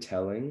already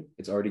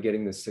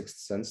getting the sixth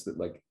sense that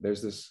like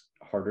there's this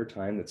harder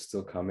time that's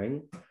still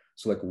coming.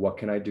 So like what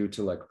can I do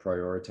to like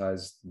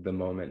prioritize the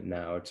moment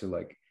now to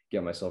like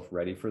get myself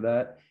ready for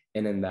that?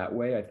 And in that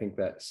way, I think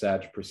that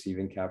Sag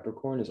perceiving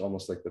Capricorn is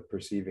almost like the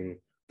perceiving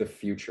the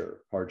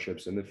future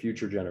hardships and the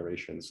future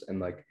generations, and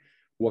like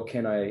what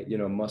can I,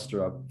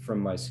 muster up from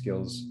my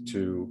skills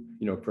to,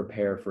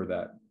 prepare for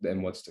that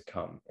and what's to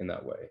come in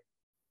that way.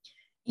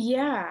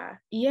 Yeah,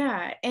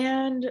 yeah.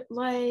 And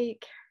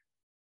like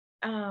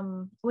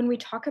when we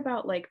talk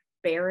about like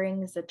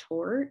bearing the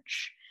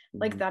torch,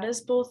 like Mhm. that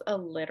is both a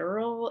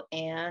literal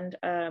and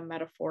a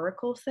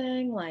metaphorical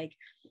thing. Like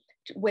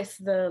with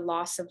the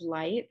loss of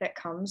light that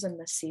comes in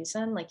the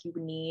season, like you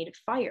need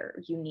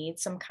fire, you need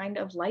some kind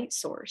of light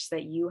source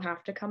that you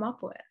have to come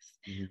up with.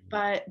 Mhm.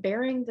 But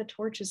bearing the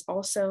torch is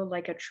also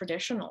like a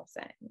traditional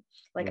thing.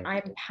 Like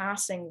Right. I'm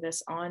passing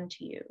this on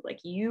to you, like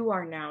you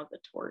are now the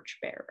torch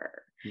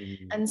bearer.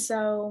 Mhm. And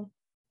so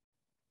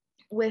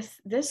with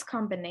this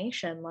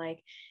combination,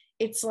 like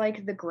it's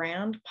like the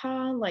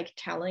grandpa like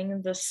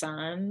telling the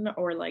son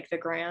or like the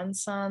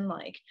grandson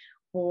like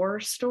war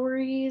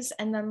stories,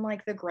 and then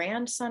like the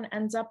grandson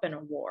ends up in a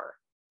war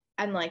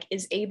and like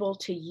is able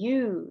to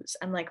use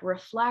and like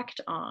reflect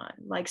on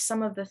like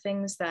some of the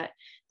things that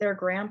their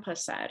grandpa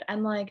said.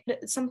 And like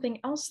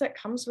something else that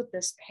comes with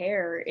this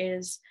pair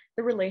is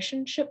the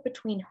relationship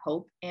between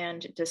hope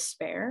and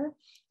despair.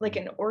 Like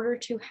Mhm. in order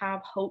to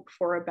have hope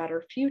for a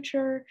better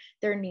future,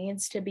 there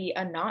needs to be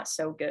a not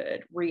so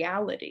good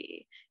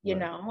reality,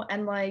 Right.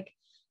 and like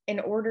in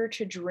order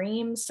to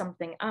dream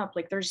something up,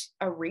 like there's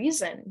a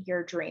reason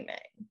you're dreaming,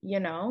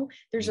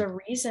 there's Mhm.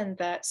 a reason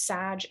that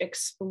Sag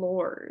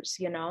explores,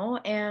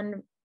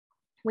 and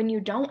when you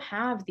don't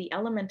have the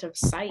element of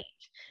sight,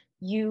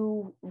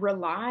 you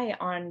rely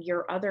on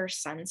your other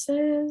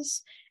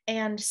senses.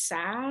 And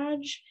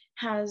Sag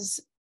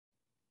has,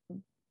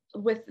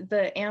 with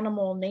the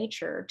animal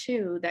nature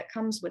too that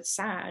comes with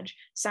Sag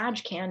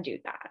can do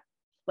that.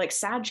 Like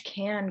Sag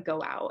can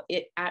go out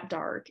at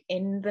dark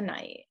in the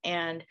night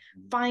and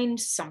find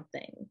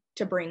something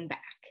to bring back.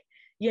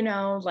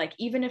 Like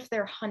even if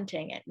they're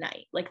hunting at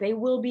night, like they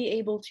will be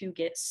able to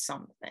get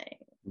something.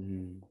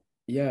 Mhm.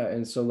 Yeah,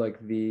 and so like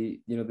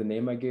the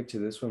name I gave to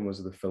this one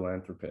was the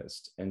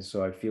philanthropist. And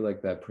so I feel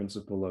like that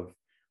principle of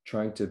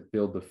trying to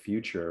build the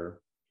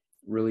future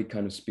really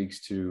kind of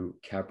speaks to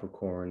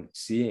Capricorn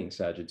seeing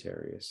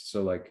Sagittarius.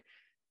 So like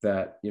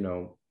that,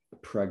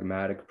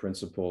 pragmatic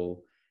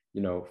principle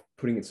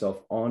putting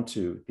itself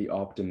onto the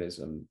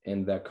optimism,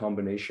 and that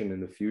combination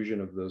and the fusion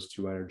of those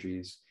two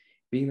energies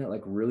being that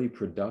like really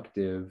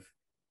productive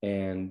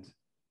and,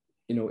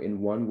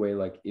 in one way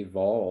like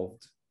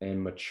evolved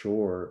and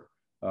mature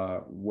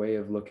way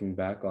of looking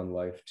back on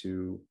life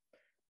to,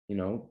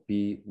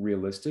 be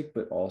realistic,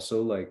 but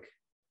also like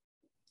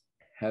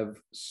have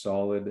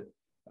solid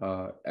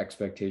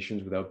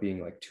expectations without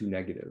being like too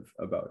negative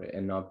about it,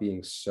 and not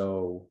being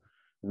so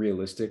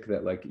realistic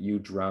that like you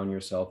drown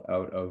yourself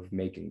out of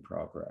making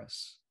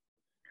progress.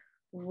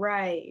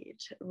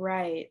 Right,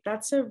 right.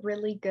 That's a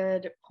really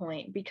good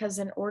point because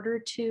in order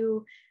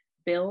to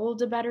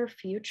build a better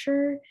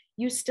future,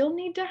 you still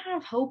need to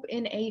have hope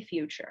in a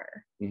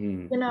future.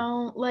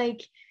 Mm-hmm.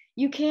 Like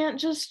you can't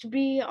just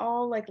be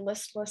all like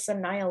listless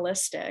and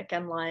nihilistic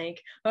and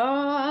like,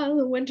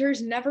 the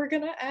winter's never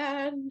gonna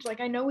end.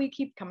 Like I know we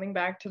keep coming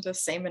back to the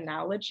same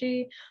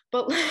analogy,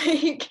 but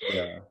like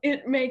Yeah,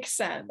 it makes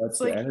sense. that's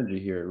the Like, energy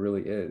here. It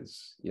really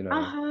is.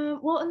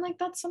 well, and like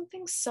that's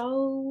something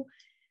so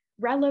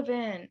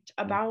relevant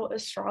Mm-hmm. about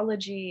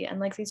astrology and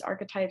like these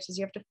archetypes is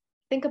you have to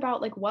think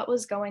about like what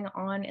was going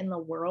on in the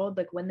world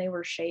like when they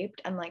were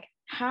shaped and like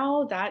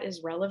how that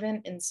is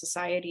relevant in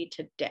society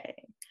today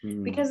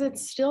Mm-hmm. because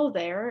it's still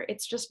there,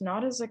 it's just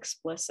not as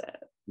explicit.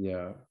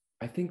 Yeah.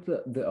 I think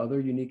the other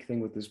unique thing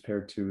with this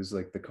pair too is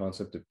like the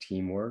concept of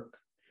teamwork,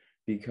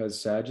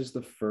 because Sag is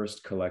the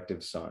first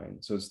collective sign.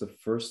 So it's the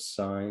first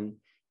sign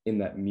in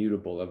that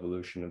mutable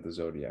evolution of the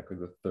zodiac, or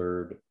the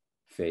third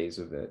phase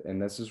of it.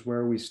 And this is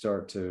where we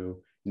start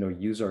to,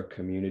 use our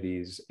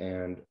communities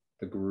and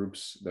the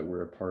groups that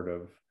we're a part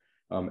of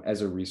as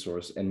a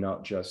resource, and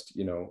not just,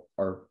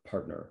 our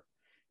partner.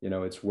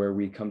 It's where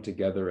we come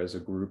together as a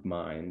group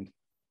mind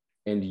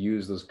and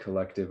use those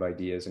collective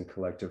ideas and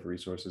collective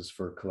resources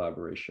for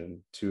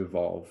collaboration to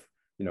evolve,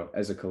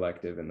 as a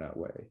collective in that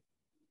way.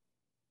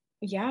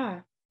 Yeah,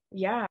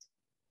 yeah,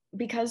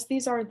 because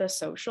these are the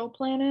social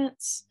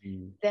planets,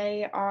 Mm.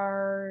 they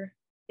are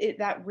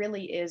that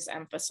really is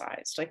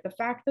emphasized. Like the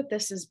fact that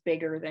this is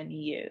bigger than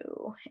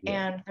you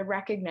Yeah. and the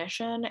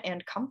recognition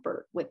and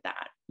comfort with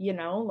that,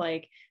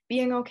 like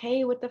being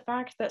okay with the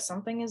fact that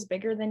something is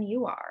bigger than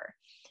you are.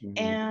 Mm-hmm.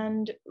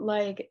 And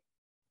like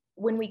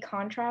when we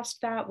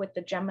contrast that with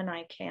the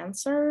Gemini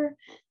Cancer,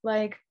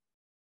 like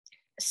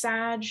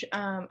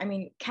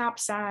Cap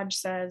Sag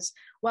says,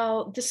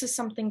 well, this is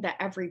something that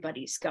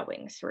everybody's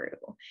going through,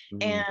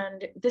 Mm-hmm.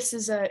 and this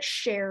is a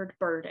shared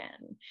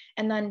burden.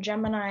 And then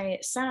Gemini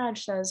Sag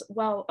says,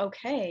 well,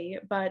 okay,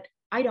 but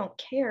I don't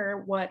care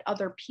what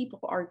other people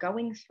are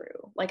going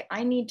through. Like,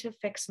 I need to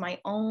fix my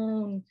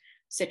own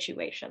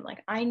situation.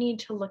 Like, I need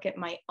to look at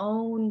my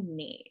own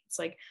needs.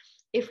 Like,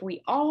 if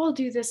we all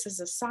do this as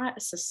a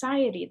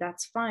society,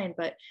 that's fine.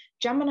 But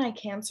Gemini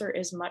Cancer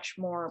is much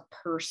more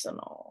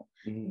personal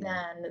Mm-hmm.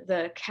 than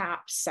the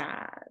Cap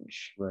Sag.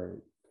 Right.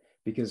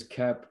 Because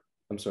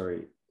I'm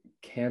sorry,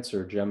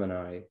 Cancer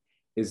Gemini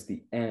is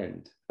the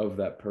end of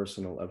that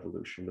personal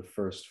evolution, the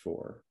first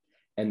four.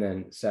 And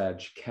then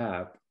Sag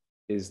Cap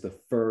is the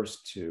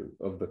first two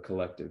of the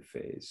collective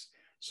phase.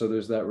 So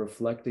there's that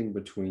reflecting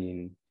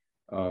between,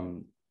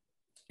 um,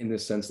 in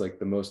this sense, like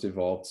the most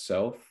evolved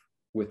self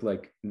with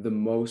like the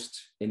most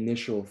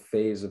initial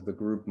phase of the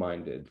group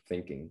minded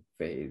thinking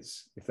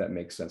phase, if that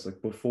makes sense.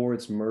 Like before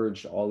it's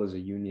merged all as a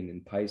union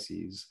in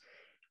Pisces,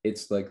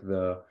 it's like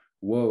the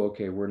whoa,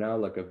 okay, we're now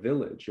like a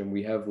village, and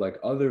we have like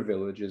other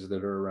villages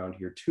that are around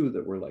here too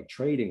that we're like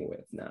trading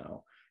with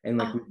now. And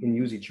like we can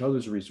use each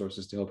other's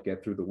resources to help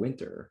get through the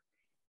winter.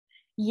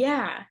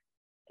 Yeah,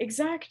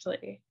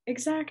 exactly.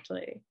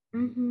 Exactly.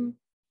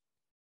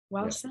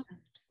 Well Yeah. said.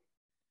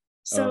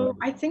 So Um,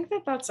 I think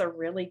that that's a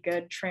really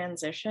good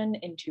transition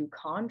into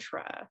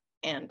Contra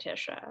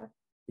Antiscia.